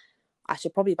 cool, I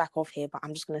should probably back off here, but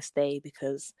I'm just gonna stay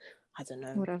because I don't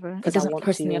know, whatever. It doesn't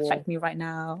personally affect me right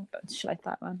now. Shit like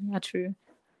that, man. Yeah, true.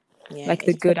 Yeah, like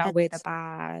the good outweigh the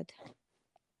bad.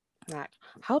 Like,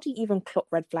 how do you even clock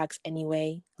red flags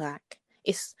anyway? Like,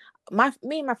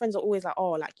 me and my friends are always like,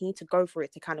 oh, like you need to go for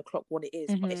it to kind of clock what it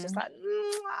is. But it's just like,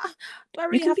 do I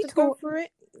really have to go for it?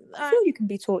 I feel you can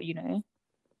be taught, you know.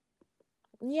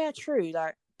 Yeah, true.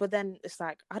 Like, but then it's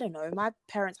like, I don't know. My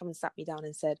parents haven't sat me down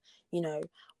and said, you know,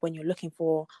 when you're looking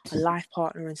for a life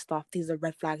partner and stuff, these are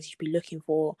red flags you should be looking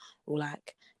for. Or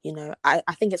like, you know, I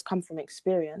think it's come from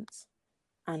experience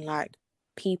and like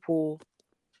people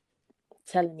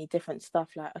telling me different stuff.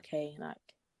 Like, okay, like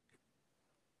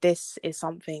this is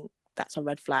something that's a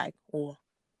red flag, or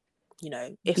you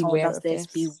know, if someone does this,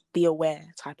 be aware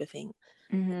type of thing.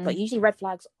 But usually red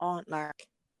flags aren't like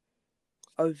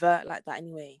overt like that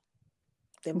anyway.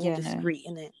 They're more discreet,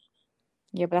 innit?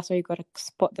 Yeah, but that's why you gotta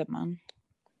spot them, man.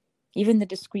 Even the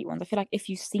discreet ones. I feel like if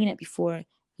you've seen it before,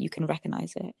 you can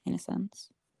recognize it in a sense.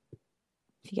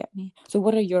 If you get me. So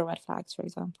what are your red flags, for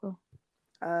example?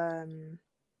 I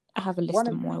have a list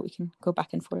of more. We can go back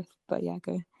and forth. But yeah,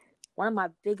 go. One of my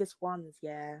biggest ones,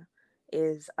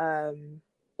 is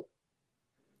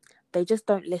they just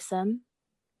don't listen.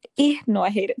 No, I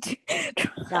hate it too.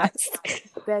 Like,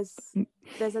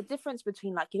 there's a difference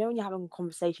between, like, you know, when you're having a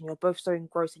conversation, you're both so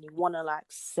engrossed and you want to like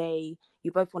say,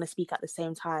 you both want to speak at the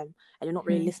same time and you're not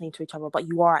really listening to each other, but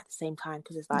you are at the same time,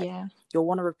 because it's like you'll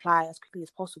want to reply as quickly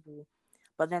as possible.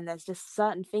 But then there's just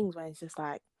certain things when it's just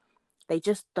like they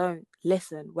just don't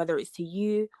listen, whether it's to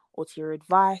you or to your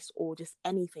advice or just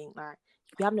anything. Like,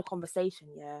 you could be having a conversation,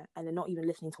 and they're not even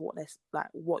listening to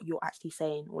what you're actually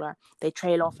saying, or like they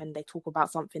trail off and they talk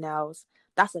about something else.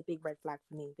 That's a big red flag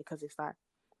for me, because it's like,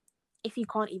 if you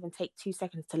can't even take 2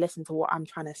 seconds to listen to what I'm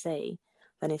trying to say,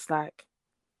 then it's like,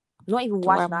 not even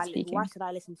why should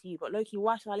I listen to you, but low-key,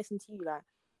 why should I listen to you? Like,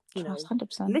 you know,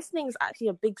 100%. Listening is actually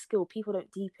a big skill. People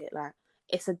don't deep it. Like,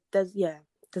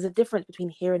 there's a difference between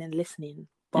hearing and listening.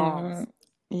 Bars.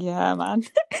 Yeah, man.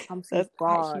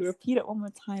 Bars. Actually, repeat it one more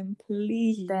time,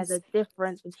 please. There's a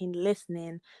difference between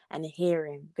listening and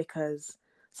hearing, because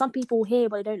some people hear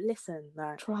but they don't listen.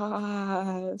 Like,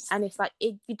 trust. And it's like,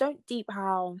 you don't deep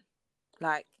how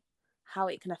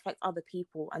it can affect other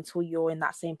people until you're in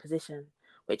that same position.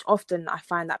 Which often I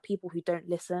find that people who don't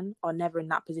listen are never in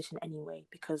that position anyway,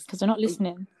 because they're not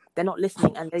listening. They're not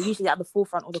listening, and they're usually at the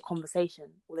forefront of the conversation,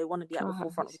 or they want to be at the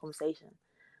forefront of the conversation.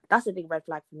 That's a big red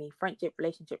flag for me. Friendship,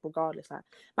 relationship, regardless. Like,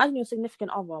 imagine your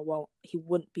significant other. Well, he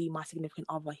wouldn't be my significant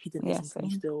other if he didn't listen to me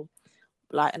still.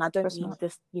 Like, and I don't mean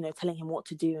just, you know, telling him what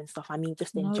to do and stuff. I mean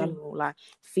just in general, like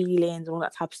feelings and all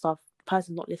that type of stuff. The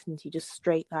person's not listening to you, just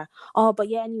straight like, oh, but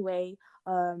yeah, anyway,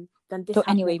 then this happened,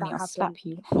 anyway, that happened. Slap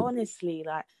you. Honestly,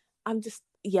 like, I'm just,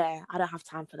 I don't have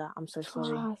time for that. I'm so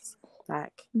sorry.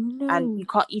 Like, and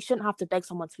you shouldn't have to beg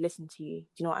someone to listen to you. Do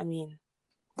you know what I mean?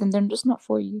 Then they're just not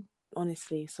for you.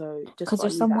 Honestly, so just because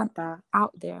there's someone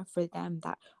out there for them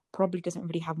that probably doesn't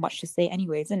really have much to say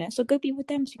anyways, isn't it? So go be with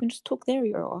them so you can just talk their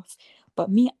ear off.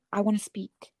 But me, I want to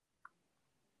speak.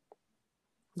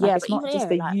 Like, it's not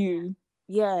just you.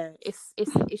 Yeah, it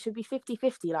should be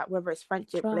 50-50, like whether it's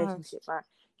friendship, relationship. Like,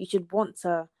 you should want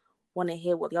to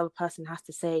hear what the other person has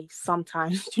to say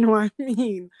sometimes. Do you know what I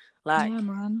mean? Like, yeah,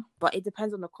 man. But it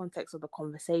depends on the context of the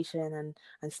conversation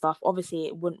and stuff. Obviously,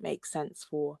 it wouldn't make sense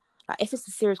for, like, if it's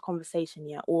a serious conversation,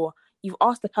 or you've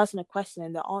asked the person a question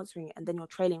and they're answering it, and then you're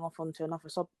trailing off onto another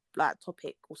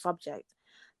topic or subject,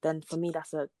 then for me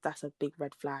that's a big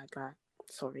red flag. Like,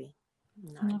 sorry.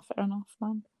 No, fair enough,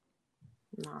 man.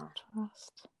 No.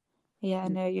 Trust. Yeah,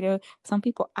 no, you know, some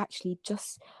people actually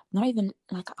just not even,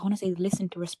 like, I want to say listen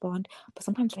to respond, but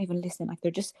sometimes don't even listen. Like,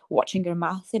 they're just watching your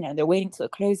mouth in and they're waiting till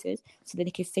it closes so that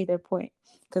they can say their point.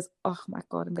 Because, oh my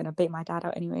God, I'm going to bait my dad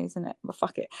out anyways, isn't it? But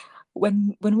fuck it.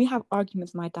 When we have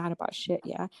arguments with my dad about shit,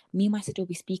 me and my sister will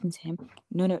be speaking to him.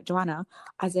 No, Joanna,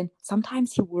 as in,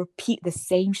 sometimes he will repeat the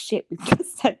same shit we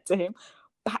just said to him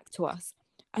back to us.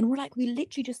 And we're like, we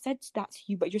literally just said that to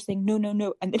you, but you're saying no.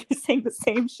 And then you're saying the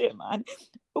same shit, man.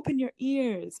 Open your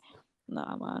ears.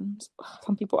 Nah, man.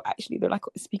 Some people actually, they're like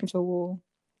speaking to a wall.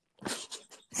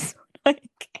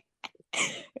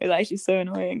 It's actually so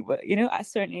annoying. But, you know, at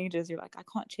certain ages, you're like, I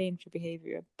can't change your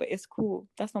behavior, but it's cool.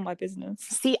 That's not my business.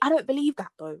 See, I don't believe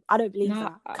that, though. I don't believe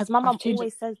that. Because my mum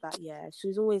always says that,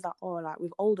 She's always like, oh, like,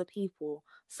 with older people,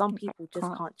 some people just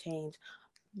can't change.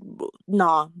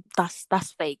 Nah, that's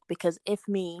fake. Because if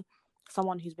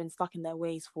someone who's been stuck in their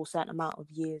ways for a certain amount of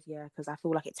years, because I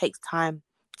feel like it takes time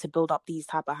to build up these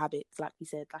type of habits, like you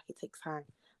said, like it takes time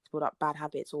to build up bad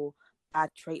habits or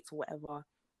bad traits or whatever.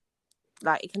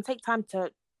 Like, it can take time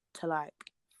to like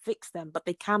fix them, but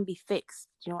they can be fixed.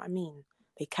 Do you know what I mean?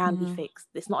 They can be fixed.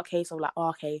 It's not a case of like, oh,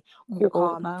 okay, cool,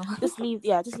 calm, just leave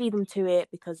them to it,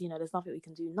 because, you know, there's nothing we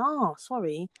can do. No,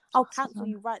 sorry, I'll cancel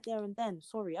you right there and then.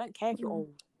 Sorry, I don't care if you're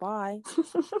old. Bye.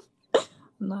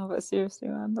 No, but seriously,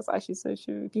 man, that's actually so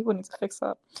true. People need to fix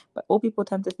up. But all people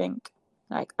tend to think,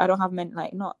 like, I don't have many,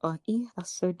 like, not,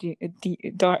 that's so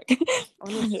dark.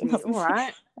 Honestly, all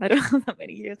right. I don't have that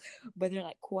many years. But they're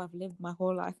like, cool, I've lived my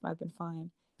whole life and I've been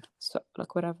fine. So,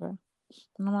 like, whatever.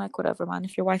 And I'm like, whatever, man.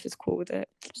 If your wife is cool with it,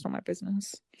 it's not my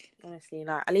business. Honestly,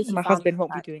 like, at least you My found, husband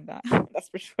won't like, be doing that. That's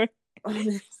for sure.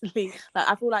 honestly, like,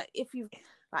 I feel like if you,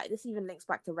 like, this even links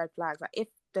back to red flags. Like, if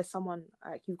there's someone,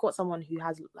 like, you've got someone who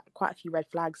has, like, quite a few red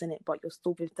flags in it, but you're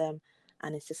still with them,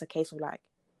 and it's just a case of, like,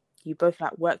 you both,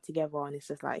 like, work together, and it's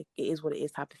just, like, it is what it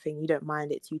is type of thing. You don't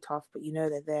mind it too tough, but you know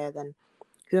they're there, then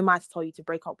who am I to tell you to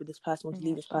break up with this person or to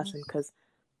leave this person? Because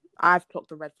I've clocked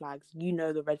the red flags. You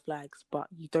know the red flags, but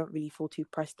you don't really feel too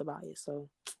pressed about it. So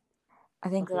I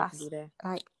think that's,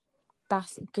 like,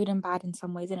 that's good and bad in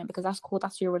some ways, isn't it? Because that's cool.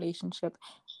 That's your relationship.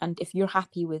 And if you're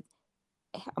happy with,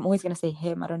 I'm always going to say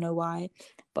him. I don't know why,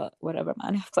 but whatever,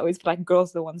 man. It's always like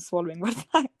girls the ones swallowing red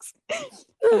flags.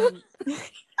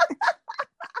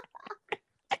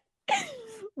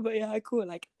 But yeah, cool.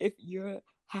 Like, if you're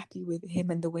happy with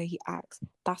him and the way he acts,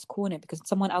 that's cool in it, because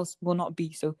someone else will not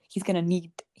be. So he's gonna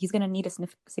need a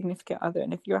significant other,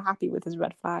 and if you're happy with his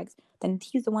red flags, then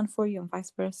he's the one for you, and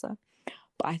vice versa.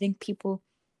 But I think people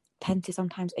tend to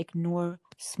sometimes ignore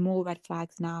small red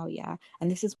flags now, yeah. And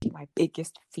this is my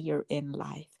biggest fear in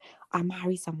life. I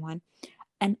marry someone,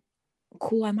 and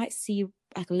cool, I might see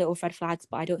like little red flags,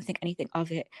 but I don't think anything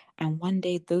of it. And one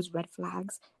day those red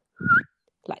flags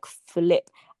like flip,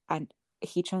 and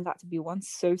he turns out to be one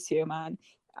socio, man,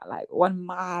 like one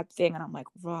mad thing, and I'm like,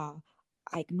 raw.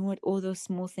 I ignored all those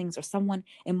small things, or someone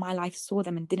in my life saw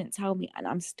them and didn't tell me, and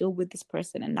I'm still with this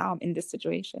person, and now I'm in this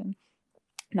situation.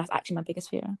 And that's actually my biggest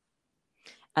fear.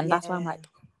 And that's why I'm like,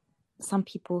 some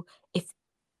people, if,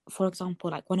 for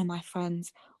example, like one of my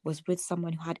friends was with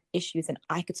someone who had issues and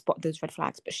I could spot those red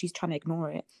flags, but she's trying to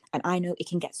ignore it. And I know it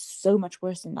can get so much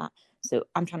worse than that. So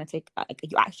I'm trying to take, like,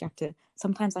 you actually have to,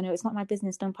 sometimes I know it's not my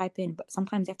business, don't pipe in, but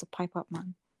sometimes you have to pipe up,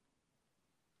 man.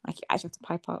 Like, you actually have to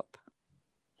pipe up.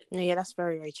 Yeah, that's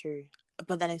very, very true.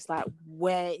 But then it's like,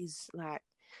 where is, like,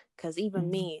 because even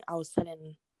me, I'm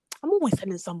always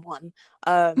telling someone,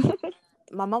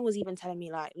 my mum was even telling me,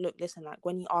 like, look, listen, like,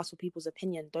 when you ask for people's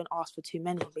opinion, don't ask for too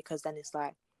many, because then it's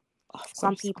like,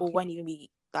 some people won't even be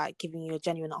like giving you a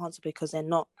genuine answer, because they're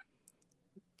not,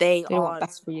 they don't want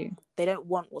best for you. They don't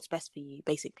want what's best for you,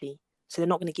 basically. So they're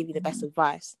not going to give you the best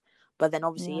advice. But then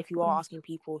obviously, if you are asking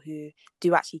people who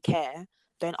do actually care,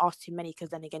 don't ask too many, because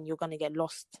then again, you're going to get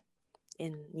lost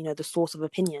in, you know, the source of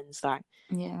opinions. Like,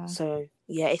 so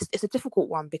yeah, it's a difficult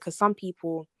one, because some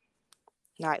people,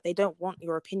 like, they don't want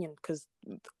your opinion because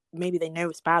maybe they know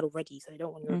it's bad already, so they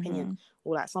don't want your opinion.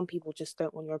 Or like, some people just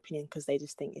don't want your opinion because they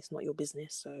just think it's not your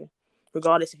business. So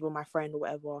regardless if you're my friend or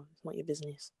whatever, it's not your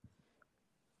business.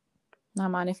 No,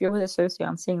 man, if you're with a socio,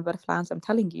 I'm seeing red flags, I'm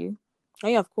telling you. Oh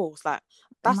yeah, of course. Like,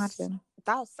 that's actually one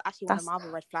That's of my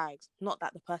other red flags. Not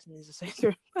that the person is a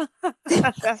socio,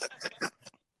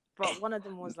 but one of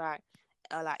them was like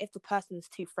if the person's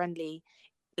too friendly.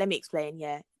 Let me explain.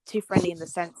 Yeah, too friendly in the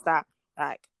sense that,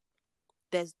 like,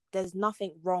 there's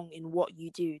nothing wrong in what you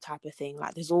do, type of thing.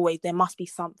 Like, there must be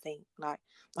something. Like,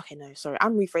 okay, no, sorry,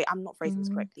 I'm not phrasing this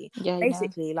correctly.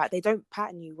 Basically, like, they don't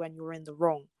pattern you when you're in the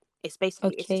wrong. It's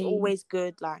basically, it's just always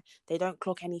good. Like, they don't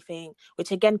clock anything,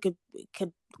 which again could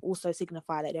also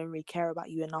signify that they don't really care about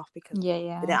you enough, because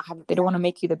they don't want to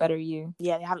make you the better you.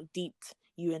 Yeah, they haven't deeped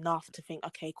you enough to think,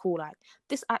 okay, cool, like,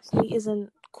 this actually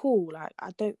isn't cool. Like, I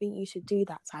don't think you should do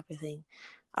that, type of thing.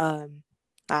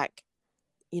 Like,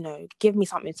 you know, give me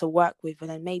something to work with. And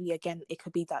then maybe again, it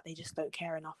could be that they just don't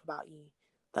care enough about you,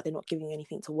 that they're not giving you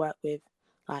anything to work with.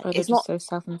 Like, or they're just so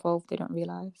self-involved, they don't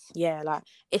realize. Yeah, like,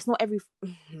 it's not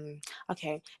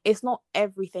it's not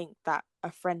everything that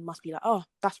a friend must be like, oh,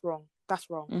 that's wrong, that's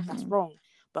wrong.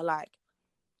 But like,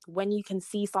 when you can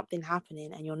see something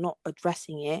happening and you're not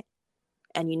addressing it,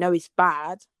 and you know it's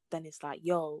bad, then it's like,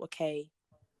 yo, okay,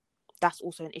 that's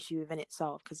also an issue within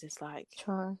itself, because it's like,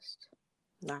 trust.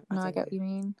 No, I get what you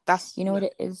mean. That's, you know, what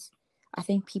it is. I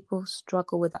think people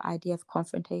struggle with the idea of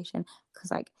confrontation,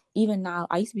 because like, even now,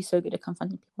 I used to be so good at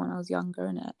confronting people when I was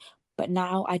younger, but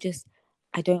now I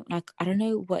don't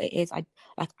know what it is. I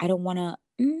don't want to.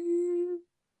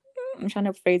 I'm trying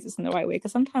to phrase this in the right way,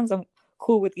 because sometimes I'm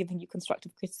cool with giving you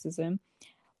constructive criticism,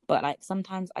 but like,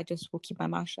 sometimes I just will keep my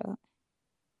mouth shut.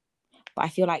 But I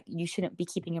feel like you shouldn't be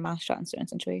keeping your mouth shut in certain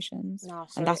situations.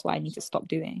 And that's what I need to stop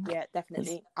doing. Yeah,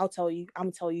 definitely. I'm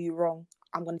going to tell you you're wrong.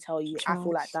 I'm going to tell you, I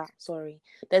feel like that. Sorry.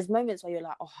 There's moments where you're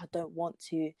like, oh, I don't want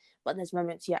to. But there's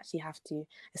moments you actually have to.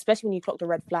 Especially when you clock the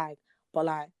red flag. But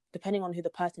like, depending on who the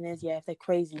person is, yeah, if they're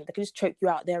crazy, they can just choke you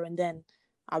out there and then.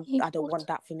 I don't want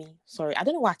that for me. Sorry, I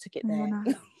don't know why I took it there. No.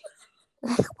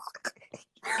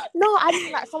 No, I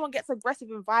mean like someone gets aggressive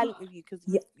and violent with you because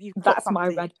you That's my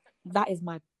red. That is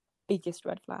my biggest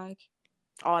red flag.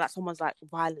 Oh, like someone's like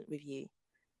violent with you.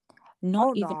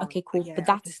 Not even no. okay, cool. Yeah, but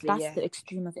that's the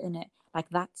extreme of it, innit? Like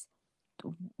that's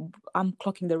I'm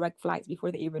clocking the red flags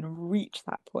before they even reach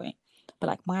that point. But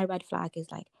like my red flag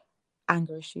is like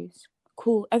anger issues.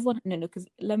 Cool. Everyone no, because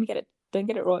don't get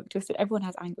it wrong, twisted. Everyone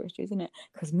has anger issues, innit?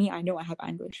 Because me, I know I have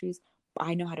anger issues, but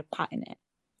I know how to pattern it.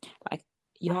 Like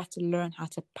you have to learn how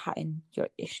to pattern your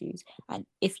issues. And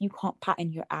if you can't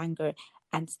pattern your anger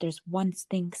and there's one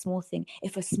thing, small thing,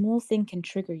 if a small thing can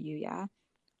trigger you, yeah,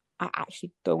 I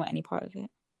actually don't want any part of it.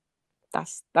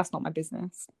 That's not my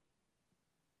business.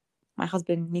 My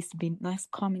husband needs to be nice,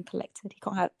 calm, and collected. He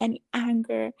can't have any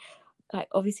anger, like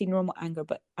obviously normal anger,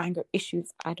 but anger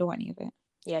issues. I don't want any of it.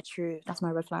 Yeah, true. That's my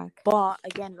red flag. But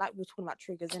again, like we're talking about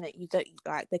triggers, innit? You don't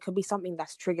like there could be something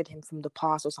that's triggered him from the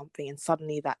past or something, and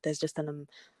suddenly that there's just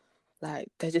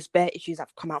there's just bare issues that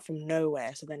have come out from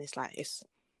nowhere. So then it's like it's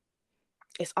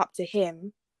up to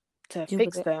him to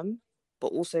fix them, but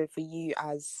also for you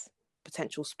as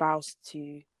potential spouse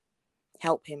to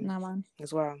help him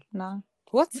as well. No.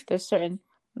 What? There's certain.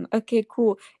 Okay,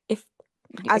 cool. If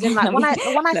as in like when I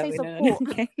say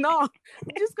support, no, I'm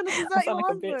just gonna desert your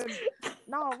husband.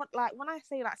 No, like when I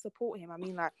say like support him, I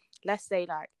mean like let's say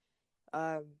like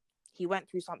he went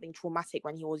through something traumatic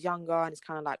when he was younger, and it's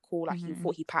kind of like cool, like he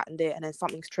thought he patterned it, and then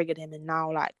something's triggered him, and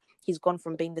now like he's gone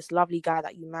from being this lovely guy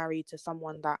that you married to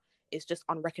someone that is just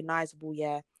unrecognizable,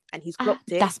 and he's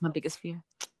clocked it. That's my biggest fear.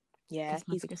 Yeah,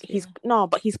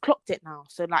 he's clocked it now.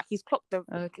 So like he's clocked the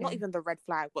not even the red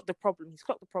flag, but the problem. He's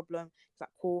clocked the problem. He's like,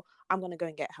 cool, I'm gonna go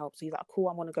and get help. So he's like, cool,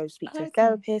 I'm gonna go speak to a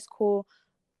therapist. Cool.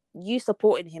 You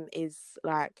supporting him is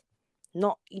like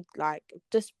not like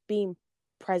just being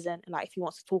present. Like if he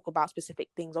wants to talk about specific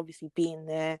things, obviously being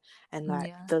there and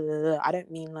like I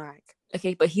don't mean like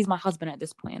but he's my husband at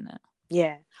this point, innit?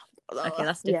 Yeah. Okay,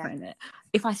 that's different, innit?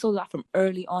 If I saw that from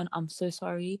early on, I'm so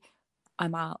sorry.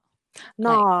 I'm out.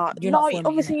 No, you're not for me,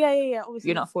 obviously, yeah. Obviously,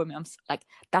 you're not for me. I'm like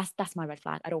that's my red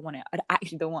flag. I don't want it. I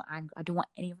actually don't want anger. I don't want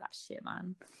any of that shit,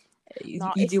 man. You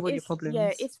deal with your problems.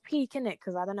 Yeah, it's peak, innit?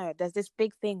 Because I don't know. There's this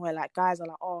big thing where like guys are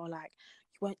like, oh, like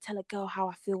you won't tell a girl how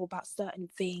I feel about certain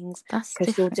things. That's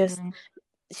because she'll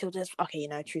just okay, you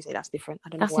know, Tuesday. That's different. I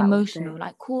don't know. That's emotional.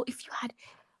 Like, cool. If you had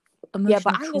emotional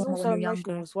but anger's also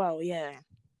emotional as well. Yeah,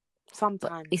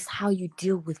 sometimes but it's how you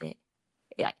deal with it.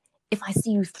 Like, if I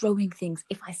see you throwing things,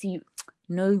 if I see you,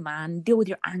 no, man, deal with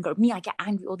your anger. Me, I get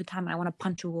angry all the time and I want to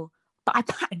punch a wall, but I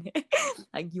pattern it.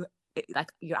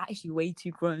 You're actually way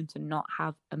too grown to not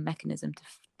have a mechanism to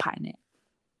pattern it.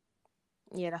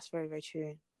 Yeah, that's very, very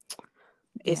true.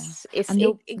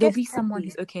 There'll be someone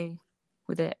who's okay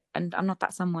with it, and I'm not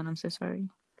that someone. I'm so sorry.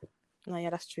 No,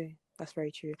 yeah, that's true. That's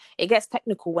very true. It gets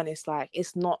technical when it's like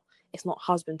it's not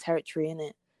husband territory,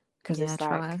 innit? Because it's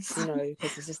like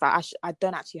because it's just like I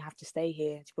don't actually have to stay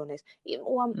here, to be honest.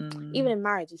 Even in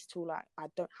marriage, it's still like I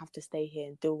don't have to stay here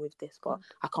and deal with this. But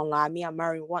I can't lie, I'm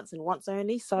marrying once and once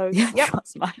only. So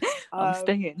trust me, I'm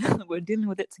staying. We're dealing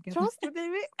with it together. Trust me,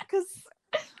 David, because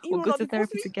we'll go to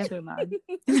therapy together, man.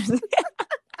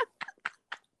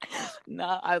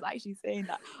 No, I was actually saying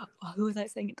that. Who was I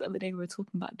saying it the other day? We were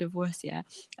talking about divorce, to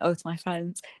my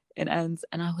friends, and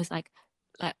I was like,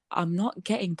 I'm not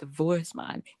getting divorced,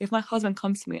 man. If my husband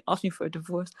comes to me and asks me for a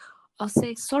divorce, I'll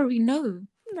say, sorry, no.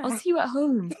 I'll see you at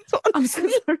home. I'm so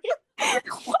sorry.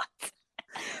 What?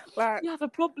 Like, you have a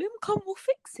problem? Come, we'll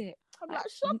fix it. I'm like,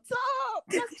 shut up.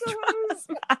 That's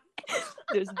the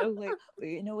There's no way. But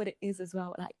you know what it is as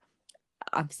well? Like,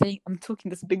 I'm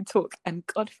talking this big talk, and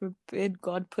God forbid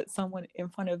God put someone in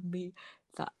front of me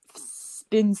that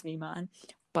spins me, man.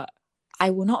 But I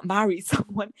will not marry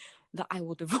someone that I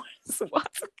will divorce. What?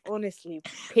 Honestly,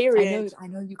 period. I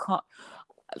know you can't.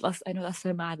 I know that's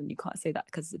so mad, and you can't say that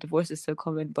because the divorce is so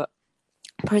common. But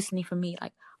personally, for me,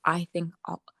 like I think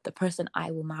the person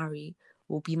I will marry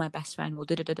will be my best friend. Will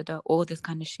all this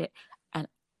kind of shit, and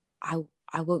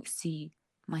I won't see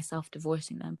myself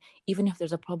divorcing them, even if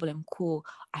there's a problem. Cool.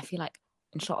 I feel like,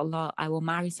 inshallah, I will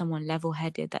marry someone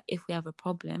level-headed. That if we have a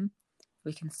problem,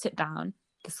 we can sit down,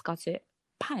 discuss it,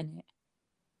 pattern it.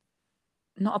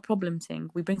 Not a problem thing.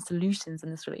 We bring solutions in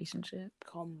this relationship.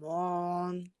 Come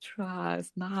on.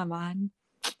 Trust. Nah, man.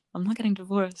 I'm not getting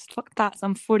divorced. Fuck that. So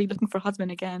I'm 40 looking for a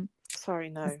husband again. Sorry,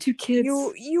 no. With 2 kids.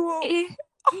 You'll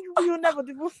never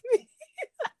divorce me.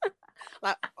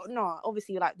 Like, no,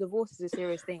 obviously, like, divorce is a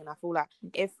serious thing. And I feel like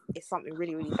if it's something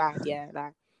really, really bad,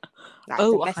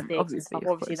 domestic,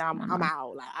 obviously now I'm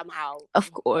out. Like, I'm out.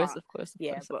 Of course.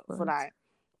 Yeah, but for like,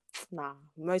 Nah,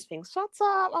 most things. Shut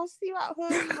up. I'll see you at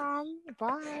home, man.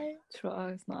 Bye.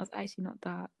 Trust. No, it's actually not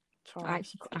that.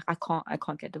 Trust. I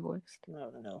can't get divorced.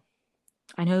 No.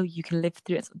 I know you can live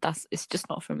through it. So it's just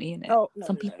not for me, innit? Oh, no,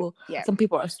 some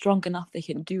people are strong enough they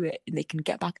can do it and they can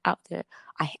get back out there.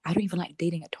 I don't even like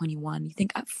dating at 21. You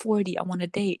think at 40 I want to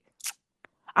date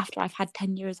after I've had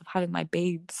 10 years of having my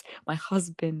babes, my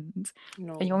husband,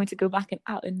 No. and you want me to go back and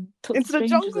out and talk Into to the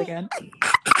strangers jungle? again?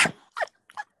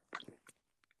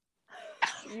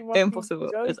 Impossible.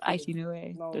 There's actually no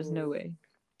way. No. There's no way.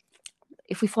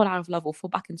 If we fall out of love, we'll fall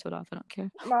back into love. I don't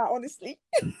care. Nah, honestly.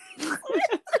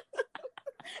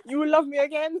 You will love me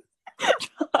again.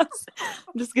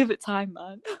 Just give it time,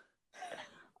 man.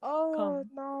 Oh,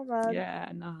 no, man. Yeah,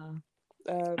 nah.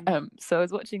 So I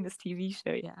was watching this TV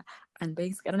show, yeah, and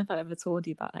basically, I don't know if I've ever told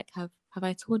you about, like, have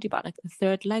I told you about, like, the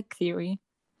third leg theory?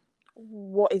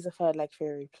 What is a third leg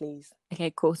theory, please?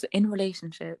 Okay, cool. So in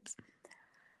relationships,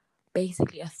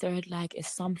 basically, a third leg is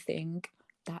something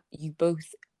that you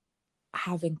both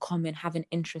have in common, have an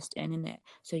interest in it.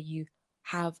 So you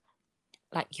have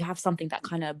something that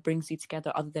kind of brings you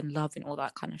together other than love and all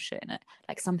that kind of shit in it.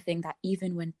 Like something that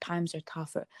even when times are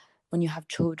tougher, when you have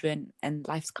children and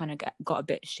life's kind of got a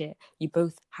bit shit, you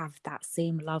both have that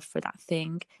same love for that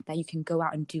thing that you can go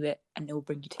out and do it and it will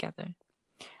bring you together.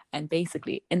 And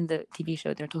basically in the TV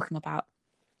show, they're talking about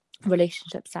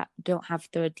relationships that don't have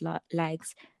third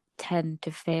legs tend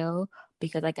to fail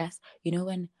because I guess, you know,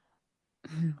 when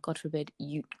God forbid,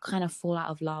 you kind of fall out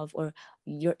of love or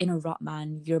you're in a rut,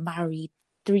 man, you're married,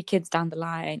 3 kids down the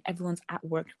line, everyone's at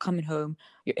work, coming home,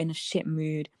 you're in a shit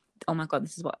mood. Oh my God,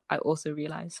 this is what I also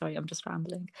realized. Sorry, I'm just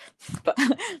rambling. But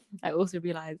I also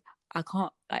realized I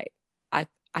can't, like,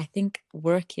 I think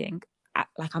working,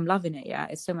 like, I'm loving it, yeah,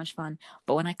 it's so much fun.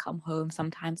 But when I come home,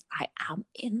 sometimes I am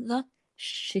in the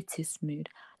shittest mood.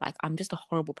 Like, I'm just a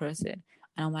horrible person.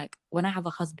 And I'm like, when I have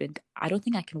a husband, I don't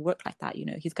think I can work like that, you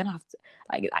know. He's gonna have to,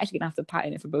 like, actually gonna have to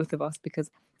pattern it for both of us because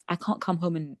I can't come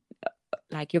home and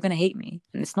like, you're gonna hate me.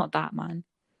 And it's not that, man.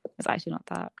 It's actually not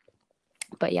that.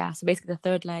 But yeah, so basically the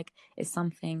third leg is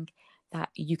something that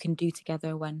you can do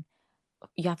together when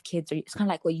you have kids, or it's kind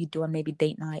of like what you do on maybe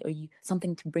date night, or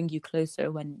something to bring you closer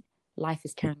when life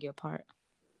is tearing you apart.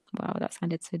 Wow, that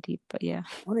sounded so deep, but yeah.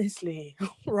 Honestly,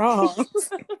 raw.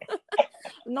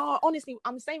 No, honestly,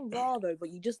 I'm saying raw though, but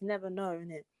you just never know,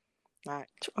 innit? Like,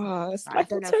 I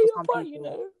don't know for some people. You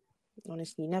know?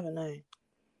 Honestly, you never know.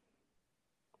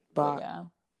 But yeah,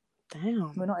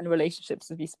 damn, we're not in relationships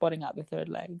to be spotting out the third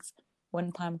legs.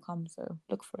 When time comes, so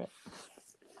look for it.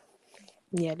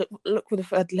 Yeah, look for the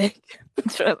third leg.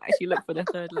 Actually, look for the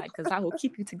third leg because that will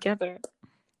keep you together.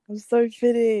 I'm so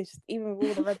finished. Even with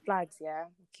all the red flags, yeah,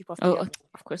 keep us together.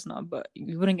 Of course not. But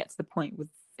you wouldn't get to the point with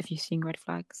if you're seeing red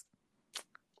flags.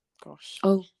 Gosh.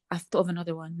 Oh, I've thought of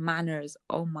another one. Manners.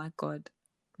 Oh my God,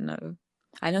 no.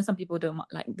 I know some people don't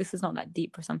like. This is not that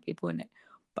deep for some people, in it.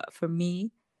 But for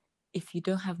me, if you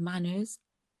don't have manners,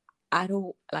 I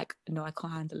don't like. No, I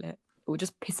can't handle it. It would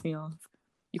just piss me off.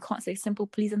 You can't say simple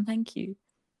please and thank you.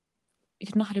 You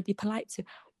don't know how to be polite to.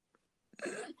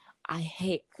 I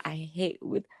hate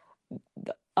with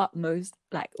the utmost,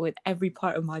 like with every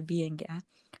part of my being, yeah,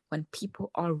 when people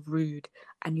are rude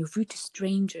and you're rude to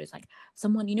strangers. Like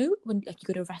someone, you know, when like you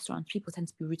go to restaurants, people tend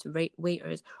to be rude to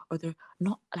waiters, or they're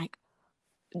not, like,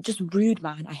 just rude,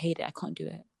 man. I hate it. I can't do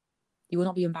it. You will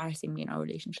not be embarrassing me in our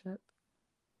relationship.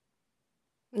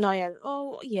 No, yeah.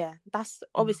 Oh, yeah. That's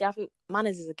obviously. I think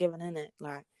manners is a given, innit?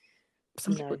 Like,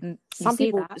 some people,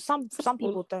 some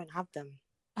people don't have them.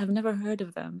 I've never heard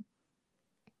of them.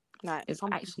 Like, it's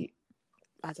actually,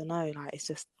 I don't know. Like,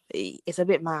 it's a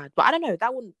bit mad. But I don't know.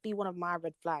 That wouldn't be one of my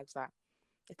red flags. Like,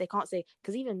 if they can't say,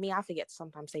 because even me, I forget to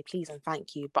sometimes say please and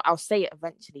thank you. But I'll say it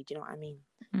eventually. Do you know what I mean?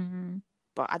 Mm-hmm.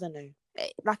 But I don't know.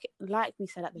 Like we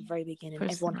said at the very beginning,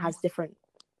 everyone has different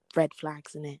red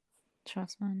flags in it.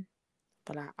 Trust, man.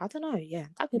 But like, I don't know. Yeah,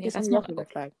 that could be something else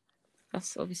red flag.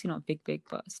 That's obviously not big,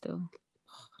 but still,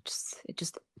 it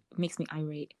just makes me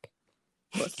irate.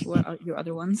 What are your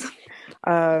other ones?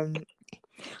 One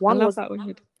I love was that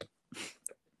word.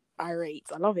 Irate.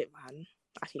 I love it, man.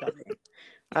 I actually love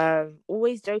it.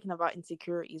 Always joking about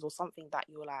insecurities or something that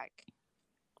you're like,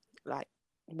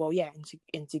 well, yeah,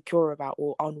 insecure about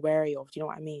or unwary of. Do you know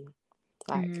what I mean?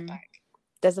 Like,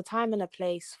 there's a time and a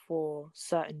place for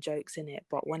certain jokes in it,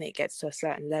 but when it gets to a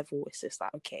certain level, it's just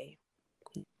like, okay.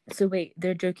 So wait,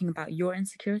 they're joking about your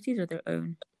insecurities or their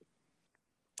own?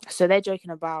 So they're joking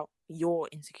about your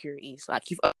insecurities. Like,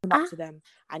 you've opened up to them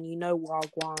and you know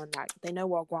Wagwan, like they know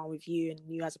Wagwan with you and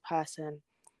you as a person,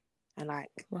 and like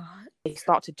what? they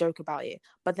start to joke about it.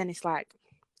 But then it's like,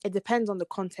 it depends on the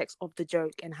context of the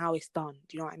joke and how it's done.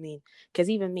 Do you know what I mean? Because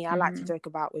even me, I like to joke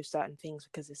about with certain things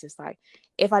because it's just like,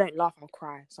 if I don't laugh, I'll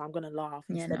cry. So I'm gonna laugh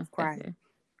instead of crying.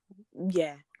 Definitely.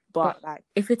 Yeah, but like,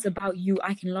 if it's about you,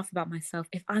 I can laugh about myself.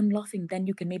 If I'm laughing, then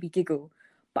you can maybe giggle.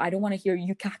 But I don't want to hear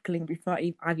you cackling before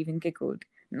I've even giggled.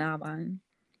 Nah, man.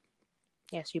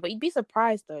 Yes, but you'd be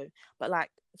surprised though. But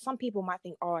like, some people might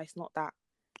think, oh, it's not that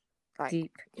like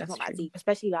Deep. it's not That's that true. deep.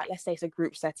 Especially like, let's say it's a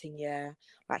group setting, yeah,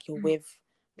 like you're with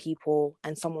people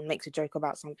and someone makes a joke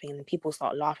about something and people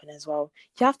start laughing as well.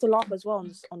 You have to laugh as well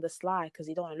on the sly because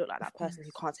you don't want to look like that person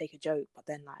who can't take a joke. But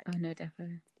then like, oh no,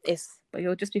 definitely. But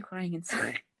you'll just be crying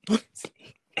inside.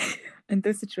 In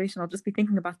those situations, I'll just be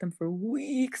thinking about them for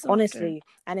weeks. Honestly,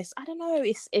 and I don't know,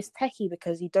 it's techie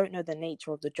because you don't know the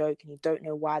nature of the joke and you don't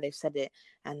know why they've said it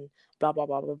and blah blah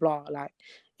blah blah blah. Like,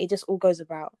 it just all goes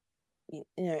about, you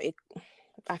know, it.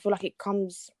 I feel like it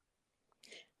comes.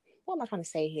 What am I trying to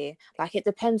say here? Like, it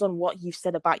depends on what you've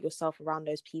said about yourself around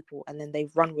those people, and then they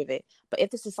run with it. But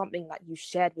if this is something that you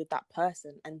shared with that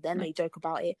person and then they joke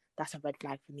about it, that's a red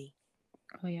flag for me.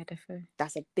 Oh yeah, definitely.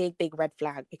 That's a big red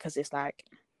flag because it's like,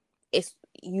 it's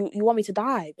you want me to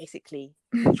die, basically.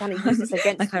 You're trying to use this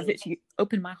against like, me. I've literally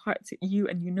opened my heart to you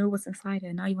and you know what's inside it,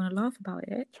 and now you want to laugh about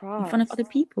it in front of other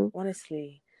people.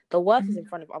 Honestly, the worst is in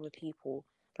front of other people.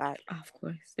 Like, of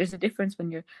course, there's a difference when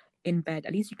you're in bed.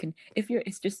 At least you can, if you're,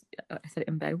 it's just, I said it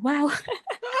in bed, wow.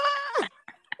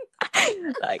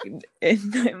 Like,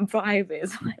 in private,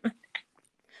 it's like,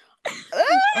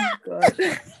 oh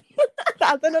god.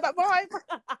 I don't know that vibe.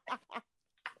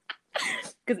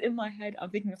 Because in my head, I'm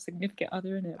thinking of significant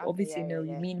other in it. Okay, obviously, no,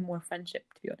 you mean more friendship,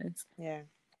 to be honest. Yeah.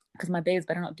 Because my babes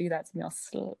better not do that to me. I'm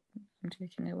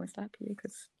joking, I won't slap you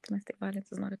because domestic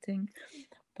violence is not a thing.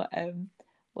 But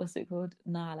what's it called?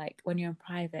 Nah, like when you're in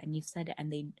private and you said it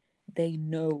and they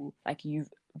know, like you've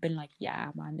been like,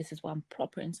 yeah, man, this is what I'm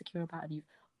proper insecure about, and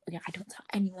I don't tell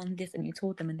anyone this, and you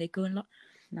told them and they go and look.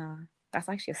 Nah, that's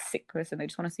actually a sick person. They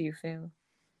just want to see you fail.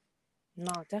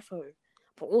 No, definitely.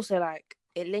 But also, like,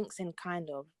 it links in kind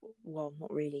of, well,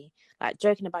 not really, like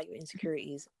joking about your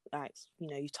insecurities. Like, you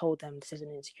know, you've told them this is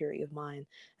an insecurity of mine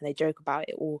and they joke about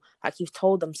it, or like you've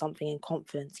told them something in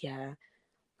confidence, yeah,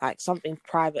 like something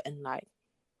private and like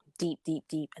deep,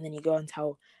 and then you go and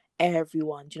tell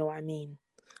everyone. Do you know what I mean?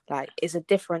 Like, it's a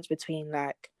difference between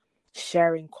like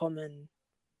sharing common,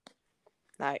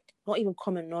 like not even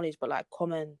common knowledge, but like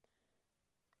common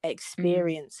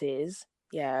experiences,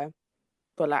 yeah.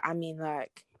 But like, I mean,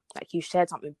 like you shared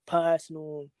something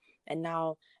personal, and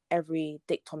now every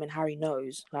Dick, Tom, and Harry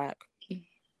knows. Like,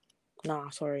 nah,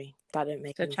 sorry, that don't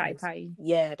make any sense. Patty.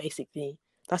 Yeah, basically,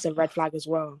 that's a red flag as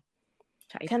well.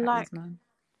 Can patties, man.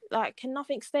 Like, can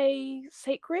nothing stay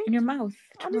sacred in your mouth?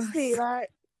 Honestly,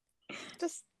 like,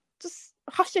 just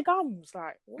hush your gums.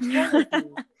 Like, what's wrong with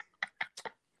you?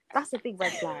 That's a big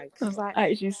red flag. It's like,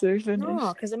 actually so finished.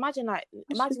 No, because imagine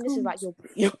this is like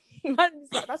your imagine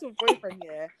like, that's your boyfriend,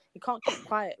 yeah. You can't keep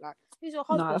quiet. Like, he's your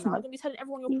husband now. You're gonna be telling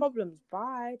everyone your problems.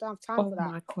 Bye. Don't have time for that.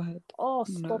 Oh my god. Oh,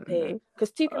 stop it.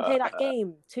 Because two can play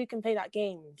that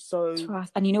game. So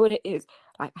trust. And you know what it is?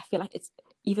 Like, I feel like it's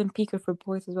even peaker for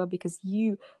boys as well, because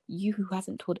you who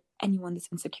hasn't told anyone this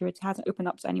insecurity, hasn't opened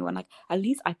up to anyone. Like, at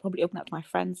least I probably open up to my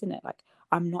friends, in it. Like,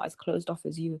 I'm not as closed off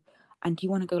as you. And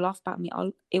you want to go laugh about me?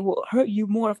 It will hurt you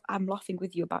more if I'm laughing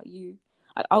with you about you.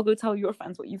 Like, I'll go tell your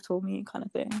friends what you've told me, kind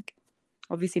of thing.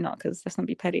 Obviously not, because let's not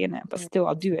be petty in it. But still,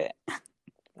 I'll do it.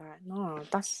 Like, no,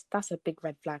 that's a big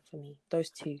red flag for me. Those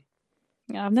two.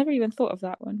 Yeah, I've never even thought of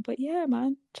that one. But yeah,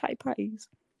 man, chatty patties.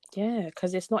 Yeah,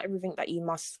 because it's not everything that you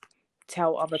must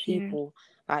tell other people.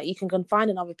 Like, you can confide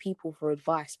in other people for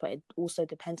advice, but it also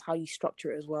depends how you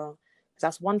structure it as well. Because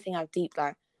that's one thing I've deep,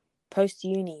 like, post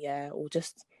uni, yeah, or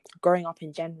just growing up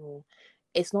in general.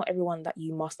 It's not everyone that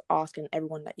you must ask and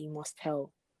everyone that you must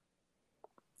tell.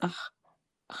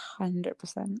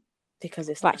 100%. Because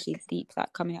it's actually deep,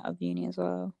 that coming out of uni as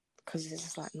well. Because it's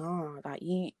just like, nah,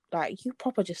 you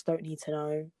proper just don't need to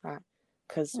know, like,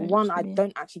 because one, I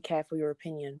don't actually care for your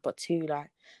opinion, but two,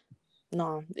 like,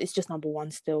 no, it's just number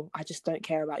one still. I just don't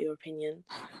care about your opinion.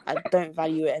 I don't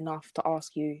value it enough to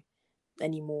ask you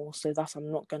anymore. So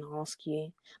I'm not going to ask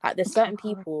you. Like, there's certain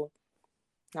people,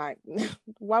 like,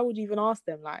 why would you even ask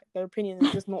them? Like, their opinion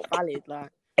is just not valid.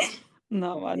 Like,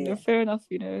 no, man, no, fair enough,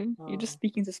 you know. You're just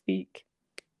speaking to speak.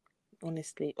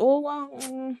 Honestly. Or,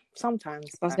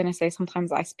 sometimes. I was going to say,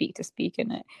 sometimes I speak to speak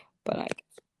in it, but, like,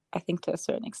 I think to a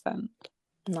certain extent.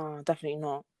 No, definitely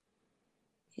not.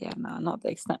 Yeah, no, not the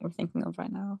extent we're thinking of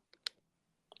right now.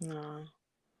 No.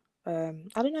 I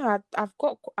don't know. I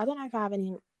don't know if I have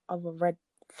any other red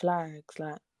flags,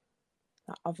 like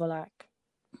other, like,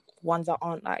 ones that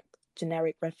aren't, like,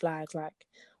 generic red flags. Like,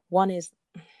 one is,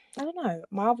 I don't know.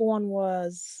 My other one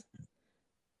was,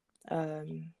 I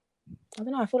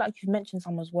don't know. I feel like you've mentioned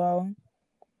some as well.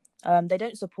 They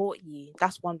don't support you.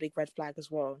 That's one big red flag as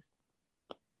well.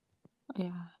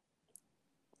 Yeah.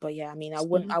 But yeah, I mean, I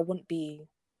wouldn't be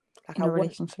like, in a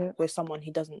relationship with someone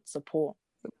who doesn't support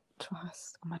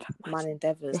trust. Oh my God, my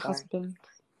endeavors. your husband.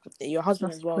 Your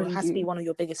husband as well has to be one of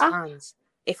your biggest fans,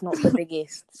 if not the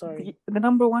biggest. Sorry, the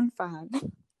number one fan.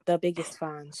 The biggest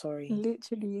fan. Sorry,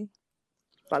 literally.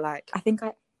 But like, I think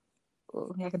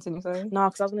yeah, continue. Sorry. No,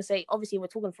 because I was gonna say, obviously, we're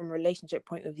talking from a relationship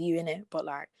point of view, innit? But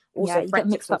like, also yeah, you get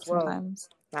mixed up as well. sometimes.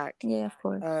 Like, yeah, of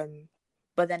course.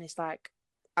 But then it's like,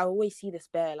 I always see this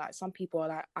bear. Like, some people are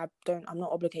like, I'm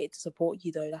not obligated to support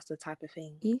you though. That's the type of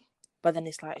thing. Yeah. But then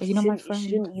it's like,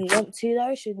 shouldn't you want to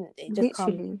though? Shouldn't it just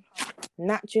come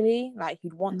naturally? Like,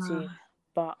 you'd want to,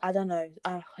 but I don't know.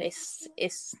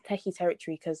 It's techie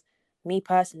territory, because me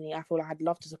personally, I feel like I'd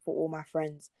love to support all my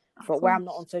friends, but where I'm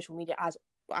not on social media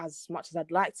as much as I'd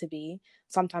like to be,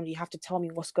 sometimes you have to tell me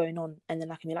what's going on, and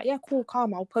then I can be like, yeah, cool,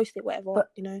 calm, I'll post it, whatever. But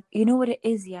you know what it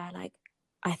is, yeah, like,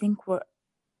 I think we're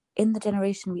in the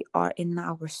generation we are in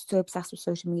now, we're so obsessed with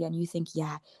social media, and you think,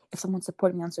 yeah, if someone's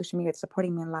supporting me on social media, it's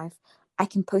supporting me in life, I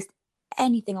can post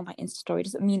anything on my Insta story.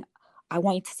 Doesn't mean I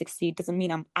want you to succeed, doesn't mean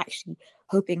I'm actually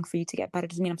hoping for you to get better,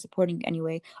 doesn't mean I'm supporting you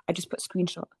anyway. I just put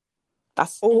screenshot.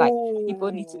 That's like,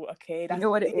 people need to, okay, you know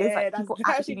what it is, like, people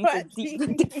actually need to deep the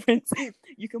difference.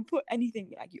 You can put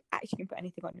anything, like, you actually can put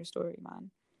anything on your story,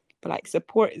 man. But like,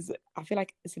 support is, I feel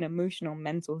like it's an emotional,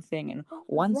 mental thing, and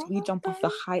once we jump off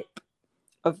the hype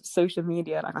of social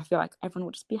media, like, I feel like everyone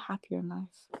will just be happier in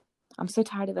life. I'm so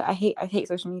tired of it. I hate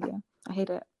social media. I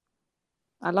hate it.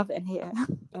 I love it and hate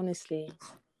it. Honestly.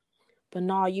 But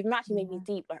no, you've actually made me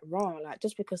deep, like, raw. Like,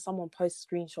 just because someone posts a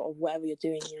screenshot of whatever you're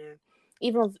doing,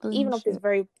 even of this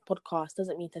very podcast,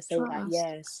 doesn't mean to say that,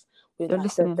 yes, with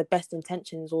like the best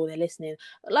intentions, or they're listening.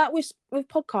 Like with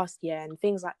podcasts, and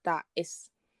things like that,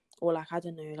 or like, I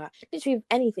don't know, like literally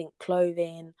anything,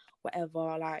 clothing,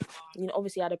 whatever. Like,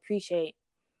 obviously I'd appreciate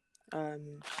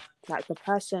like the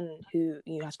person who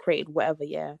has created whatever,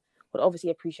 would obviously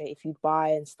appreciate if you buy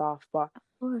and stuff. But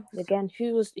again,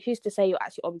 who's to say you're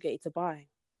actually obligated to buy?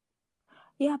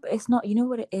 Yeah, but it's not. You know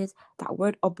what it is? That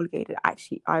word obligated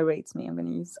actually irates me. I'm going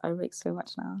to use irate so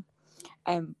much now.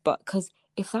 But because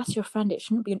if that's your friend, it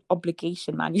shouldn't be an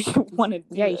obligation, man. You should want to do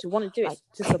it. Yeah, you should want to do it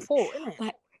to support, innit?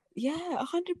 Like, yeah,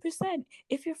 100%.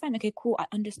 If your friend, okay, cool, I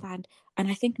understand. And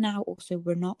I think now also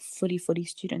we're not fully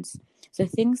students. So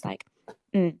things like,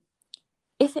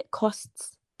 if it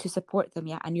costs to support them,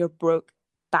 and you're broke,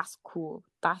 that's cool.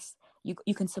 That's,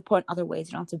 you can support in other ways.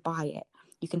 You don't have to buy it.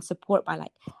 You can support by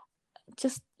like,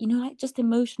 just, like, just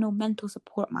emotional, mental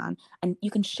support, man. And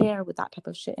you can share with that type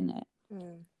of shit in it.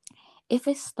 If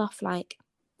it's stuff like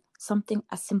something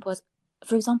as simple as,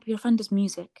 for example, your friend does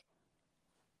music,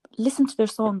 listen to their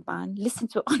song, man. Listen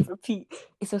to it on repeat.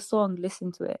 It's a song,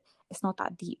 listen to it. It's not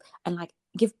that deep. And like,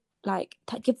 give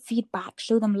feedback,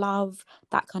 show them love,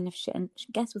 that kind of shit. And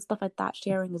guess with stuff like that,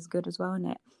 sharing is good as well,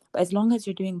 innit? But as long as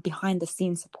you're doing behind the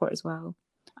scenes support as well,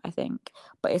 I think.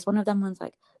 But it's one of them ones,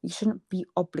 like, you shouldn't be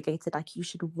obligated. Like, you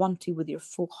should want to, with your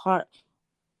full heart,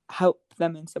 help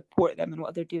them and support them in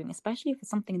what they're doing, especially if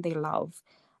it's something they love.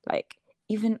 Like,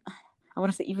 even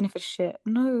if it's shit.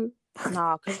 No,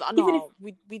 because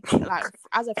we like,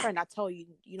 as a friend, I tell you,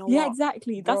 yeah,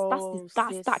 exactly. Bro,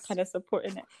 that's that kind of support,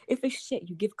 in it. If it's shit,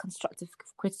 you give constructive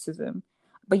criticism,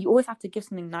 but you always have to give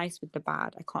something nice with the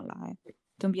bad. I can't lie.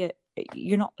 Don't be a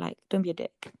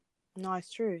dick. No,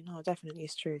 it's true. No, definitely,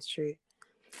 it's true.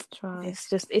 Try. It's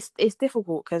just it's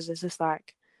difficult, because it's just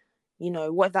like,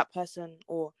 what if that person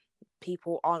or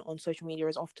people aren't on social media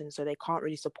as often, so they can't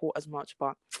really support as much.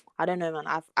 But I don't know,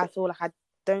 man. I feel like I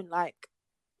don't like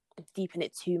deepen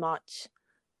it too much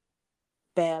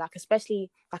there, like,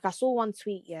 especially like, I saw one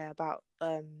tweet about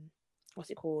what's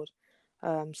it called,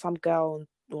 some girl,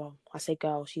 well, I say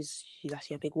girl, she's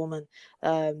actually a big woman,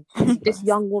 this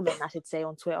young woman, I should say,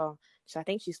 on Twitter. So I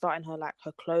think she's starting her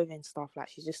clothing stuff, like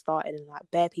she's just started, and like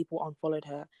bare people unfollowed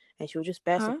her, and she was just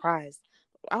bare surprised.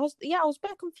 I was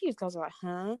bare confused. I was like,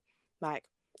 like,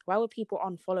 why would people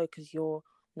unfollow because you're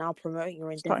now promoting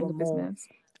your endeavor more? Business.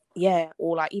 Yeah,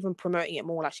 or like even promoting it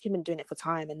more. Like, she's been doing it for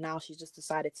time, and now she's just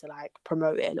decided to like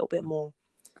promote it a little bit more.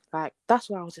 Like, that's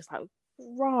why I was just like,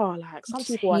 raw. Like, some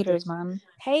people haters, man.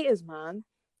 Haters, man.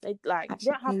 They like, actually,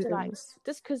 you don't have to like,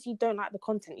 just because you don't like the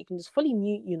content, you can just fully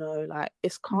mute. Like,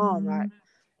 it's calm. Like,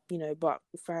 but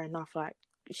fair enough. Like,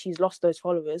 she's lost those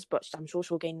followers, but I'm sure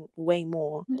she'll gain way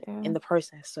more in the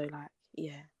process. So like,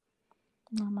 yeah.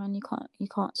 No, man, you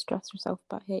can't stress yourself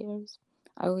about haters.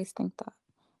 I always think that.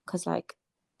 because like,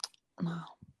 no,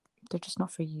 they're just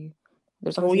not for you.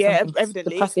 There's Well, obviously yeah, something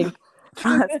evidently. depressing,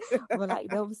 but like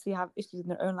they obviously have issues in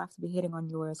their own life to be hitting on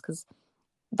yours, because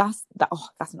that's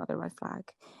another red flag.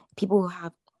 People who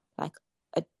have like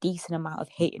a decent amount of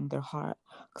hate in their heart.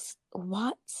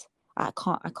 What? I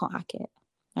can't hack it.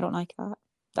 I don't like that.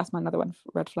 That's my another one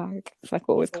red flag. It's like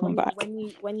always coming back.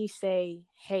 When you say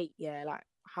hate, yeah, like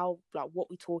how, like what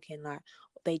we talking, like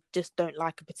they just don't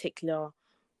like a particular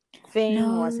thing,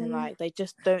 or as in like they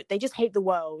just hate the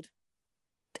world.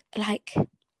 Like,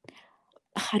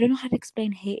 I don't know how to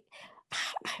explain hate.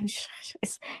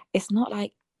 It's not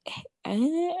like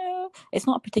it's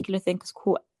not a particular thing, because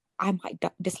cool, I might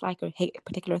dislike or hate a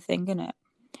particular thing, innit?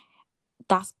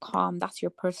 That's calm. That's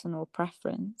your personal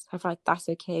preference. I feel like that's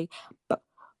okay. But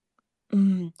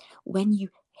when you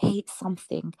hate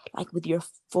something like with your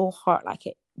full heart, like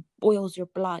it boils your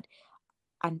blood,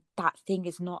 and that thing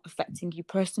is not affecting you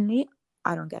personally,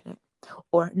 I don't get it.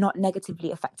 Or not negatively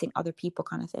affecting other people,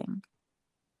 kind of thing.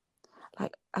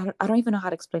 Like, I don't even know how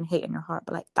to explain hate in your heart,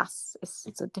 but like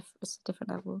it's a different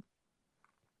level.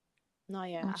 No,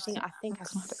 yeah, I think I don't know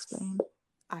how to explain.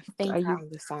 I think I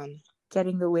understand.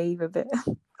 Getting the wave a bit?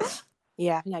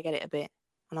 Yeah, I think I get it a bit,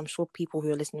 and I'm sure people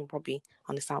who are listening probably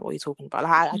understand what you're talking about.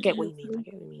 Like, I get what you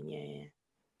mean.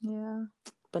 Yeah.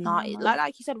 But not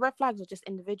like you said, red flags are just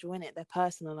individual, innit? They're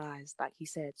personalized, like you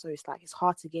said. So it's like it's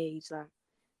hard to gauge, like,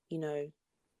 you know,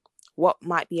 what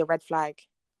might be a red flag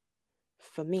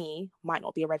for me might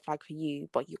not be a red flag for you,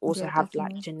 but you also have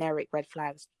definitely. Like generic red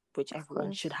flags which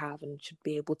everyone should have and should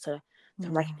be able to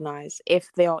recognize if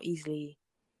they are easily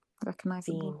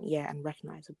recognizable. Seen, and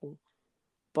recognizable.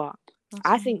 But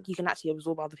I think you can actually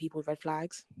absorb other people's red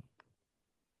flags.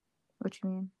 What do you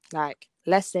mean? Like,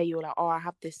 let's say you're like, oh, I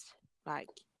have this, like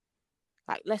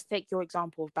let's take your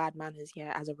example of bad manners,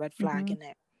 as a red flag,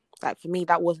 innit? Like, for me,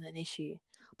 that wasn't an issue.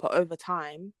 But over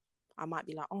time, I might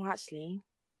be like, oh, actually,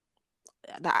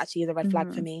 that actually is a red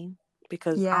flag for me,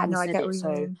 because I said it,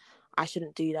 so I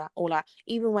shouldn't do that. Or like,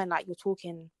 even when like you're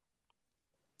talking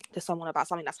to someone about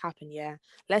something that's happened,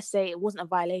 let's say it wasn't a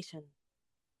violation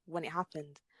when it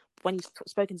happened, but when you've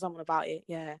spoken to someone about it,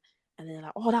 and then they're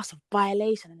like, oh, that's a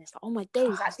violation, and it's like, oh my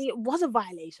days, actually it was a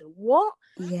violation. What?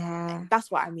 That's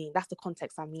what I mean. That's the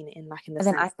context I mean it in, like in the and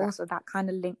sense then also that kind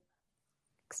of links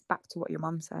back to what your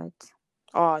mum said.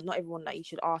 Oh, not everyone that you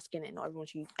should ask, in it. Not everyone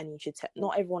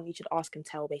not everyone you should ask and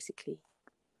tell, basically.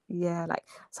 Yeah, like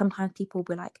sometimes people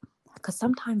will be like, because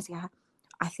sometimes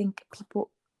I think people,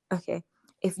 okay,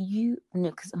 if you know,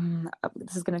 because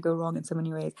this is gonna go wrong in so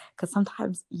many ways, because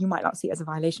sometimes you might not see it as a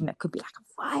violation. It could be like a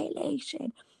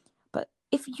violation, but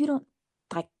if you don't,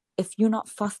 like, if you're not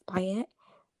fussed by it,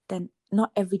 then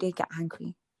not every day get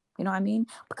angry. You know what I mean?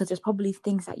 Because there's probably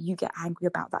things that you get angry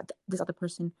about that this other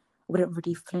person wouldn't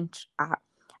really flinch at,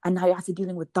 and now you're actually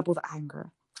dealing with double the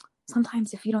anger.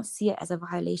 Sometimes if you don't see it as a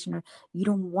violation, or you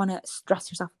don't want to stress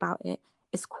yourself about it,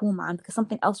 it's cool, man, because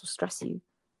something else will stress you.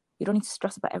 You don't need to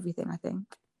stress about everything, I think.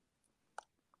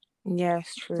 Yeah,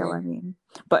 it's true. You know what I mean?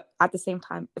 But at the same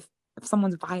time, if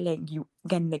someone's violating you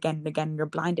again and again and again, you're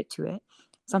blinded to it,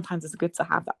 sometimes it's good to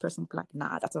have that person be like,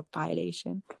 nah, that's a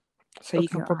violation. So you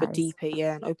can proper deep it,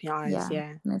 and open your eyes,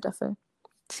 No, definitely.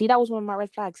 See, that was one of my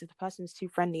red flags. If the person's too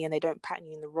friendly and they don't pattern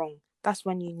you in the wrong, that's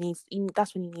when you need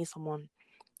someone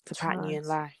to pattern you in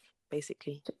life,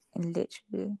 basically. And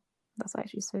literally, that's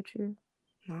actually so true.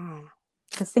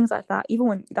 Because things like that, even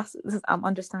when I'm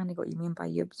understanding what you mean by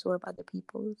you absorb other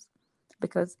people's,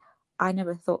 because I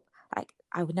never thought, like,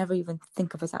 I would never even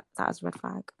think of that as a red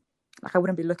flag. Like, I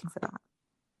wouldn't be looking for that.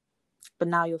 But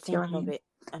now you're thinking of it.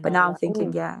 But now I'm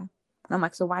thinking, and I'm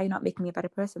like, so why are you not making me a better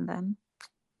person then?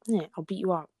 Yeah, I'll beat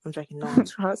you up. I'm joking.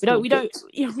 No, we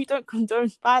don't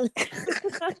condone violence.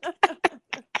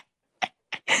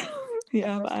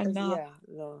 But I'm not. Yeah,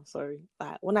 no, sorry.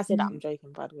 Like, when I say that, I'm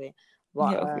joking, by the way.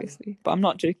 But, obviously. But I'm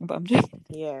not joking. But I'm joking.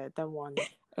 Yeah, don't want.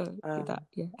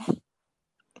 Yeah.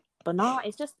 But nah,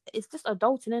 it's just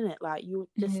adulting, innit? Like, you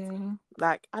just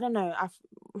like, I don't know.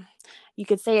 You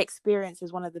could say experience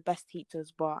is one of the best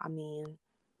teachers, but I mean,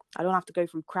 I don't have to go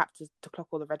through crap to clock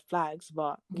all the red flags.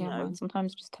 But you know, man,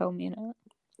 sometimes just tell me,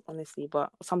 honestly.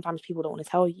 But sometimes people don't want to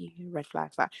tell you red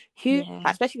flags. Like, like,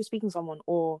 especially if you're speaking to someone,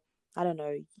 or I don't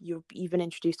know, you've been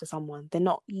introduced to someone.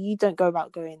 You don't go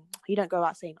about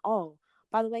saying, oh,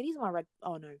 by the way, these are my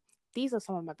these are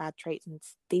some of my bad traits, and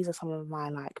these are some of my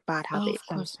like bad habits,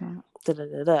 of course,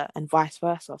 and vice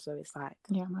versa. So it's like,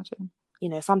 imagine,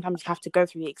 sometimes you have to go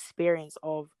through the experience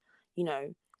of,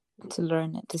 to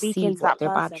learn it, to speaking see to what that their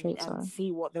person bad traits and are,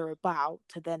 see what they're about,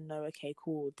 to then know, okay,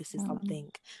 cool, this is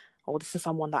something, or this is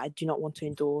someone that I do not want to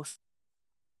endorse.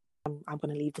 I'm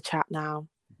going to leave the chat now.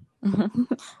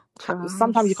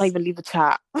 Sometimes you can't even leave the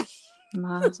chat.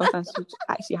 Man, sometimes you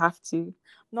actually have to.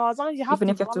 No, as long as you have Even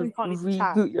to, if you have to you can't leave the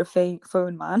chat. reboot your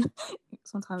phone, man.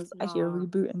 Sometimes it's actually a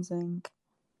reboot and saying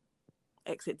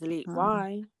exit delete.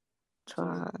 Why?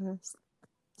 Trust.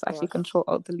 It's actually Control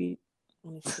Alt Delete.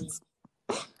 Honestly.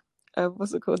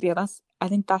 What's it called? Yeah, I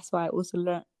think that's why I also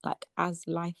learned, like, as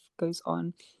life goes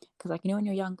on, because, like, you know, when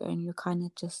you're younger and you're kind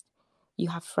of just, you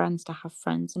have friends to have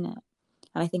friends in it,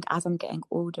 and I think as I'm getting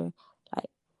older, like,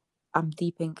 I'm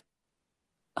deeping.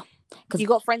 You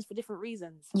got friends for different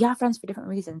reasons. Yeah, friends for different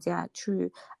reasons. Yeah, true.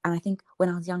 And I think when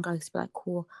I was younger, I used to be like,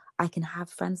 cool, I can have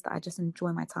friends that I just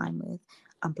enjoy my time with,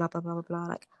 and blah blah blah blah blah.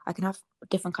 Like, I can have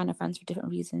different kind of friends for different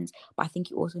reasons, but I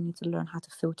think you also need to learn how to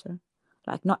filter.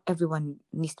 Like, not everyone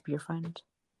needs to be your friend.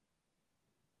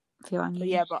 Feel what I mean?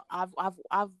 Yeah, but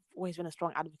I've always been a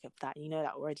strong advocate for that. You know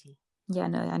that already. Yeah,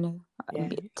 no, I know. Yeah.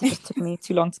 It just took me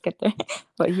too long to get there,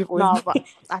 but you've always. No, but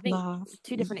I think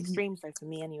two different extremes though for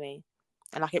me anyway,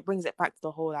 and like it brings it back to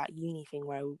the whole like uni thing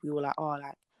where we were like, oh,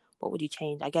 like what would you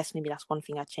change? I guess maybe that's one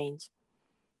thing I'd change.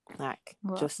 Like,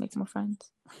 just make more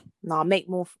friends. not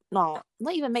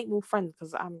even make more friends,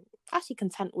 because I'm actually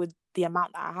content with the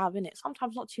amount that I have in it.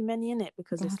 Sometimes not too many in it,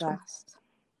 because it's like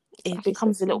it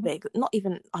becomes a little bit not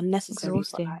even unnecessary,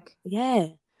 exhausting. but like, yeah,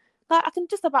 like I can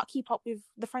just about keep up with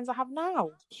the friends I have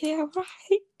now. Yeah,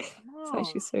 right. It's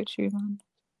actually so true,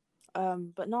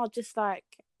 man. But no,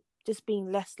 just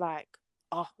being less like,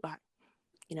 oh, like,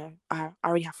 you know, I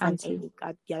already have friends.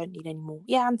 I don't need any more.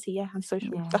 Yeah,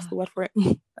 antisocial. Yeah. That's the word for it.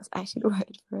 That's actually the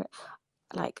word for it.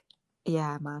 Like,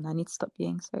 yeah, man, I need to stop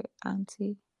being so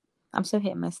anti. I'm so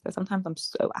hit and miss though. Sometimes I'm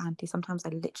so anti. Sometimes I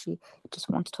literally just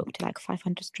want to talk to like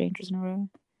 500 strangers in a row.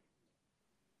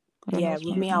 Yeah,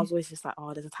 with me, I was always just like,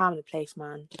 oh, there's a time and a place,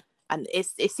 man. And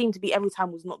it seemed to be every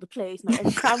time was not the place. No,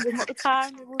 every time was not the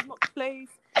time. It was not the place.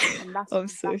 And that's I'm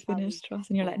so finished, trust.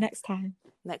 And you're like, next time.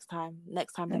 Next time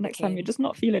you're just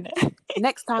not feeling it.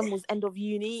 Next time was end of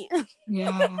uni.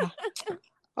 Yeah.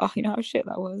 Oh, you know how shit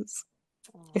that was.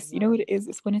 You know what it is?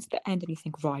 It's when it's the end and you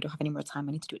think, right, I don't have any more time.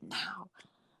 I need to do it now.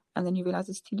 And then you realise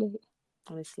it's too late.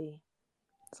 Honestly.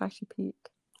 It's actually peak.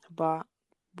 But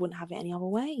wouldn't have it any other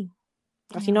way.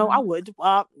 Actually, no, I would.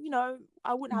 But, you know,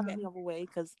 I wouldn't have it any other way,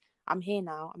 because I'm here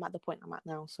now. I'm at the point I'm at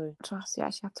now. So trust, you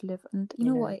actually have to live. And you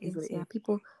know what it is? Yeah,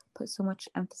 people put so much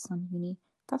emphasis on uni.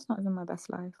 That's not even my best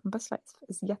life. My best life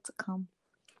is yet to come.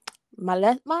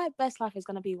 My best life is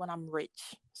gonna be when I'm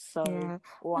rich. So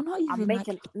or not even I'm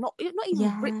making not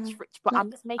even rich, but like,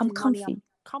 I'm just making money. I'm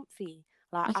comfy.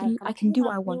 Like I can do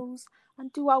what I want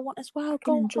and do what I want as well.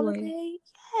 Go on holiday.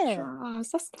 Yeah,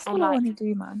 trust. That's what I want to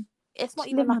do, man. It's not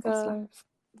even like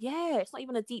it's not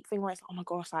even a deep thing where it's like, oh my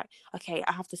gosh, like, okay,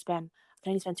 I can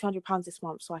only spend £200 this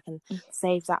month so I can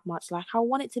save that much. Like, I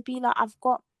want it to be like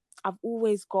I've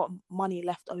always got money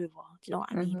left over. Do you know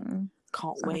what I mean?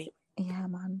 Can't wait. Yeah,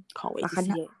 man. Can't wait to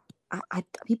see it.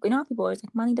 People always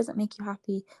like, money doesn't make you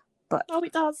happy, but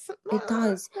it does. It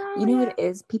does. You know what it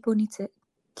is? People need to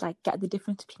like get the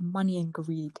difference between money and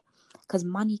greed, because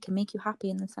money can make you happy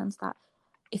in the sense that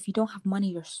if you don't have money,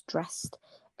 you're stressed.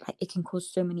 Like, it can cause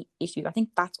so many issues. I think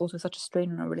that's also such a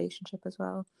strain in a relationship as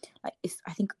well. Like,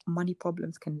 I think money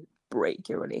problems can break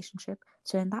your relationship.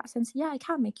 So in that sense, yeah, it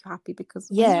can make you happy, because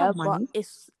when you have money, but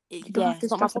it's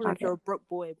not my problem if you're a broke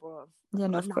boy, bro. Yeah,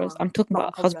 no, of course. I'm talking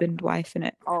about husband, wife,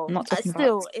 innit? Oh, I'm not talking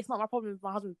about. It's not my problem if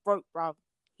my husband's broke, bro.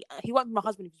 He won't be my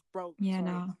husband if he's broke. Yeah,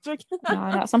 no.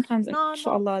 Sometimes,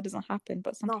 inshallah, doesn't happen,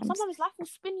 but sometimes. Sometimes life will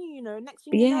spin you. You know, next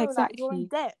thing you know, exactly. Like, you're in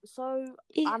debt. So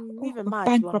I'm moving mad.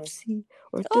 Bankruptcy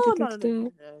or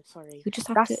no, sorry. You just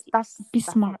have to be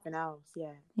smart. Something else,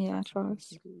 yeah. Yeah,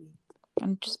 trust.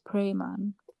 And just pray,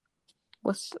 man.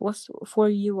 What's for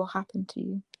you will happen to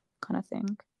you, kind of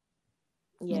thing.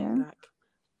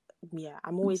 Yeah,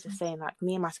 I'm always just saying, like,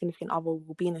 me and my significant other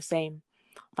will be in the same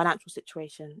financial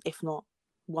situation. If not,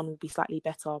 one will be slightly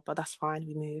better, but that's fine.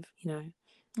 We move, you know.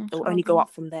 It will only go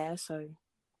up from there. So,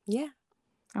 yeah.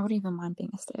 I wouldn't even mind being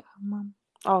a stay-at-home mom.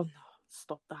 Oh no,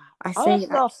 stop that!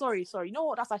 Sorry. You know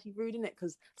what? That's actually rude, isn't it?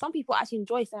 Because some people actually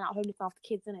enjoy staying at home looking after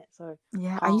kids, innit? So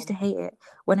yeah, I used to hate it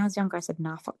when I was younger. I said,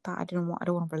 nah, fuck that. I don't want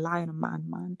to rely on a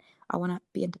man. I want to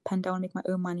be independent. I want to make my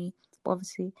own money. But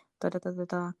obviously,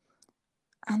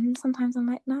 And sometimes I'm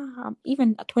like, nah.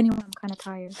 Even at 21, I'm kind of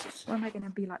tired. What am I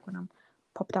gonna be like when I'm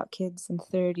popped out kids and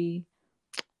 30?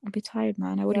 I'd be tired,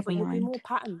 man. I wouldn't even mind. But you'd be more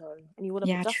pattern though, and you would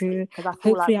have adjusted. True. Because I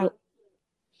feel hopefully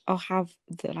I'll have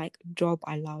the like job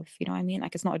I love. You know what I mean?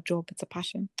 Like, it's not a job, it's a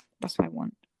passion. That's what I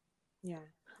want. Yeah,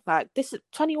 like this is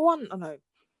 21. Oh no,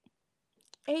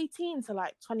 18 to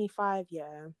like 25.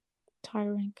 Yeah,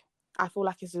 tiring. I feel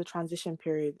like it's a transition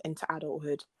period into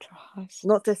adulthood. Trust.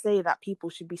 Not to say that people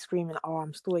should be screaming, "Oh,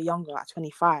 I'm still a younger at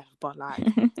 25," but like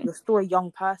you're still a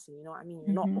young person. You know what I mean?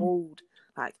 You're not old.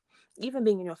 Like even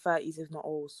being in your 30s is not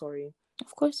old. Sorry.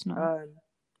 Of course not.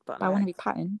 But I want to like, be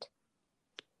patterned.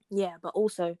 yeah, but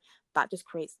also that just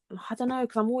creates, I don't know,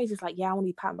 because I'm always just like, yeah, I want to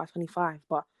be patterned by 25,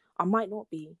 but I might not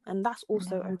be, and that's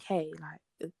also okay. Like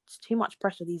it's too much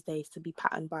pressure these days to be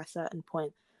patterned by a certain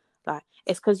point. Like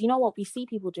it's because you know what, we see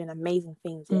people doing amazing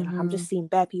things. Yeah, like I'm just seeing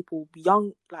bare people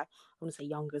young, like I want to say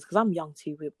youngers because I'm young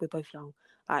too. We're both young.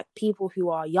 Like people who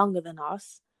are younger than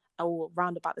us or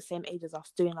around about the same age as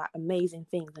us doing like amazing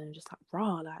things, and I'm just like,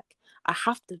 rah, like I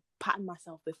have to pattern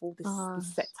myself before this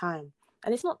set time.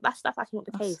 And it's not, that's actually not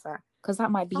the case. Like, because that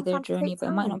might be their journey, but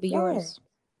it might not be yours.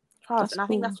 Trust. And I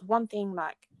think that's one thing,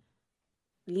 like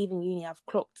leaving uni, I've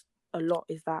clocked a lot,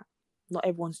 is that not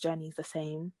everyone's journey is the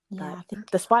same. Yeah, like, I think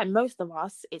despite most of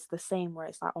us, it's the same, where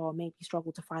it's like, oh, maybe you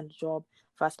struggle to find a job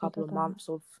first couple of months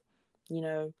of, you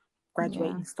know,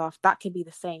 graduating stuff. That could be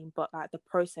the same, but like the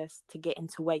process to get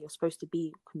into where you're supposed to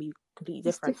be can be completely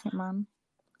different. It's different, man.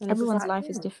 And everyone's life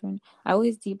is different. I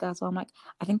always deep that, so I'm like,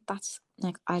 I think that's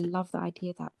like, I love the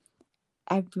idea that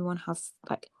everyone has,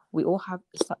 like, we all have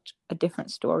such a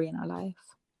different story in our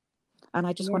life, and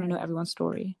I just want to know everyone's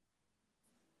story.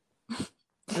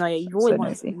 No, yeah, you've always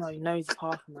wanted to know your nosy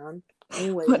path, man.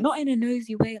 Always. But not in a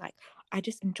nosy way. Like, I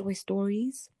just enjoy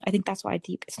stories. I think that's what I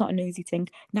deep. It's not a nosy thing.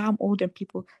 Now I'm older and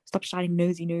people stop shouting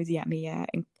nosy at me. Yeah,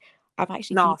 and I'm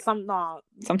actually sometimes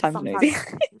nosy.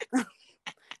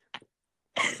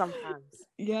 Sometimes.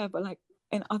 Yeah, but like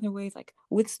in other ways, like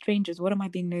with strangers, what am I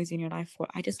being nosy in your life for?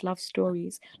 I just love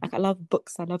stories. Like I love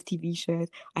books. I love TV shows.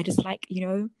 I just like, you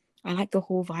know, I like the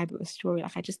whole vibe of a story.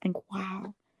 Like I just think,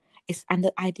 wow. And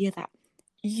the idea that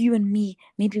you and me,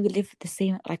 maybe we live the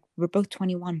same, like we're both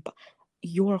 21, but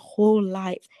your whole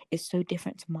life is so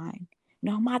different to mine. You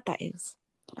know how mad that is?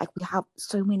 Like we have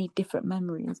so many different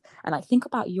memories. And I think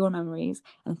about your memories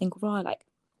and think, wow, like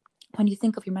when you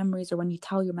think of your memories or when you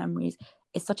tell your memories,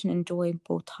 it's such an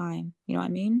enjoyable time. You know what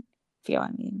I mean? Feel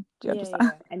what I mean? Do you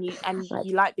understand? Yeah. And like,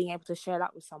 you like being able to share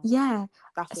that with someone. Yeah.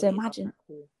 That's so imagine,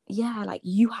 cool. Yeah, like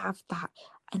you have that,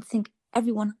 and think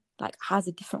everyone like has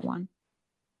a different one,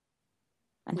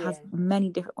 and has many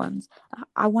different ones.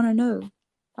 I want to know.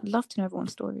 I'd love to know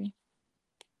everyone's story.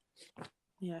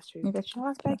 Yeah, that's true. That's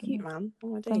very cute, man.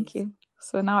 Oh, thank you.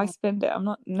 So now I spend it. I'm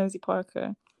not nosy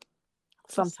Parker.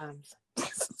 Sometimes.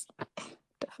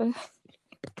 Definitely.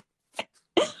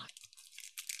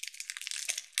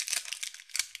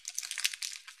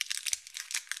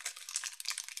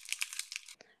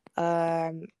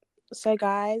 So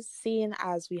guys, seeing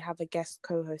as we have a guest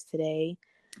co-host today,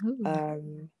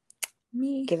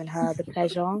 me giving her the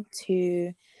pleasure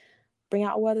to bring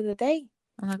out a word of the day.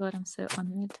 Oh my god, I'm so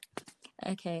honored.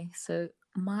 Okay, so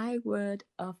my word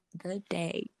of the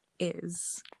day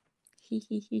is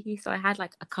so I had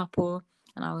like a couple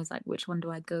and I was like, which one do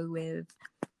I go with?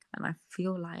 And I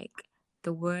feel like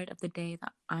the word of the day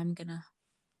that I'm gonna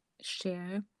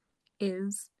share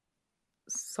is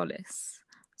solace.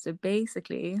 So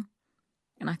basically,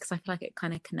 and because I feel like it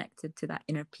kind of connected to that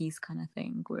inner peace kind of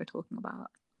thing we were talking about.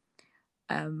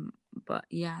 But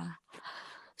yeah,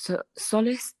 so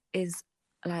solace is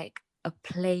like a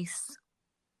place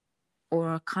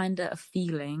or a kind of a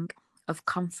feeling of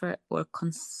comfort or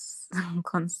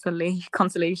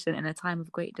consolation in a time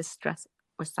of great distress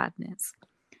or sadness.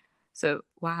 So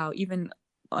wow, even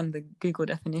on the Google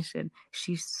definition,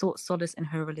 she sought solace in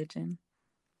her religion,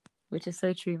 which is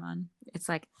so true, man. It's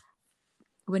like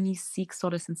when you seek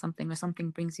solace in something or something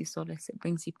brings you solace, it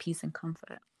brings you peace and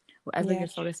comfort. Whatever your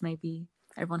solace may be,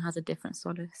 everyone has a different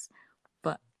solace,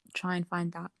 but try and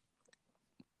find that.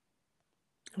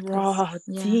 Raw,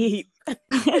 deep.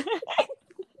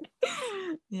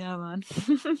 Yeah, man.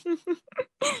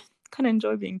 Kind of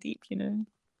enjoy being deep, you know.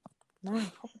 No,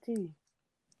 proper too.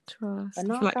 Trust. I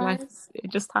feel like guys, life, it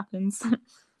just happens.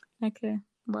 Okay.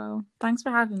 Well, thanks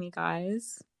for having me,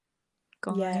 guys.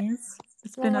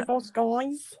 It's been guys. Oh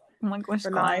my gosh,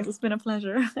 guys. It's been a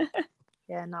pleasure.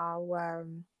 Yeah,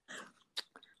 no,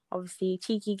 obviously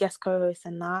cheeky guest co-host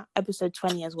and that. Episode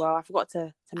 20 as well. I forgot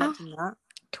to mention that.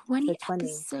 20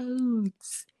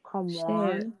 episodes. Come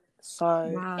on. So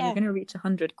wow, you're gonna reach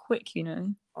 100 quick, you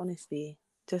know. Honestly,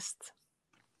 just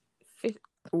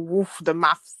the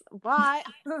maths. Bye.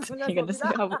 You're gonna say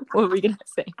what were we gonna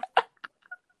say?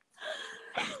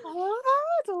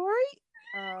 Don't worry.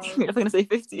 You're gonna say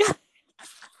 50.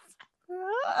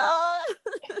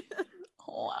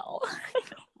 Wow.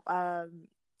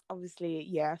 Obviously,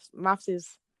 yes, maths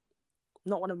is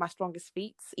not one of my strongest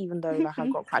feats, even though like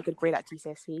I've got quite a good grade at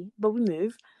GCSE, but we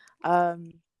move.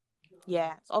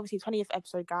 Yeah, it's obviously 20th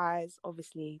episode, guys.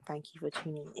 Obviously, thank you for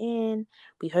tuning in.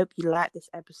 We hope you liked this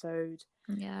episode.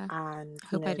 Yeah. And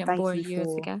Hope I didn't bore you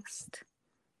as a guest.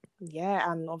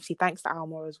 Yeah, and obviously thanks to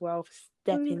Alma as well for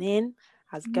stepping in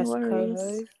as guest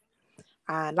co-host.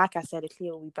 And like I said,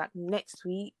 Cleo will be back next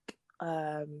week.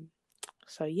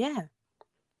 So yeah.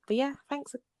 But yeah,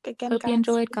 thanks again, Hope guys. you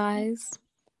enjoyed, guys.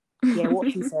 Yeah,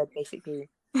 what she said, basically.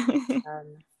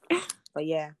 But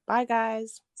yeah, bye,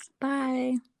 guys.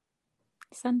 Bye.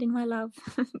 Sending my love.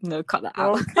 No, cut that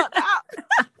No, out. cut that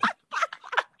out.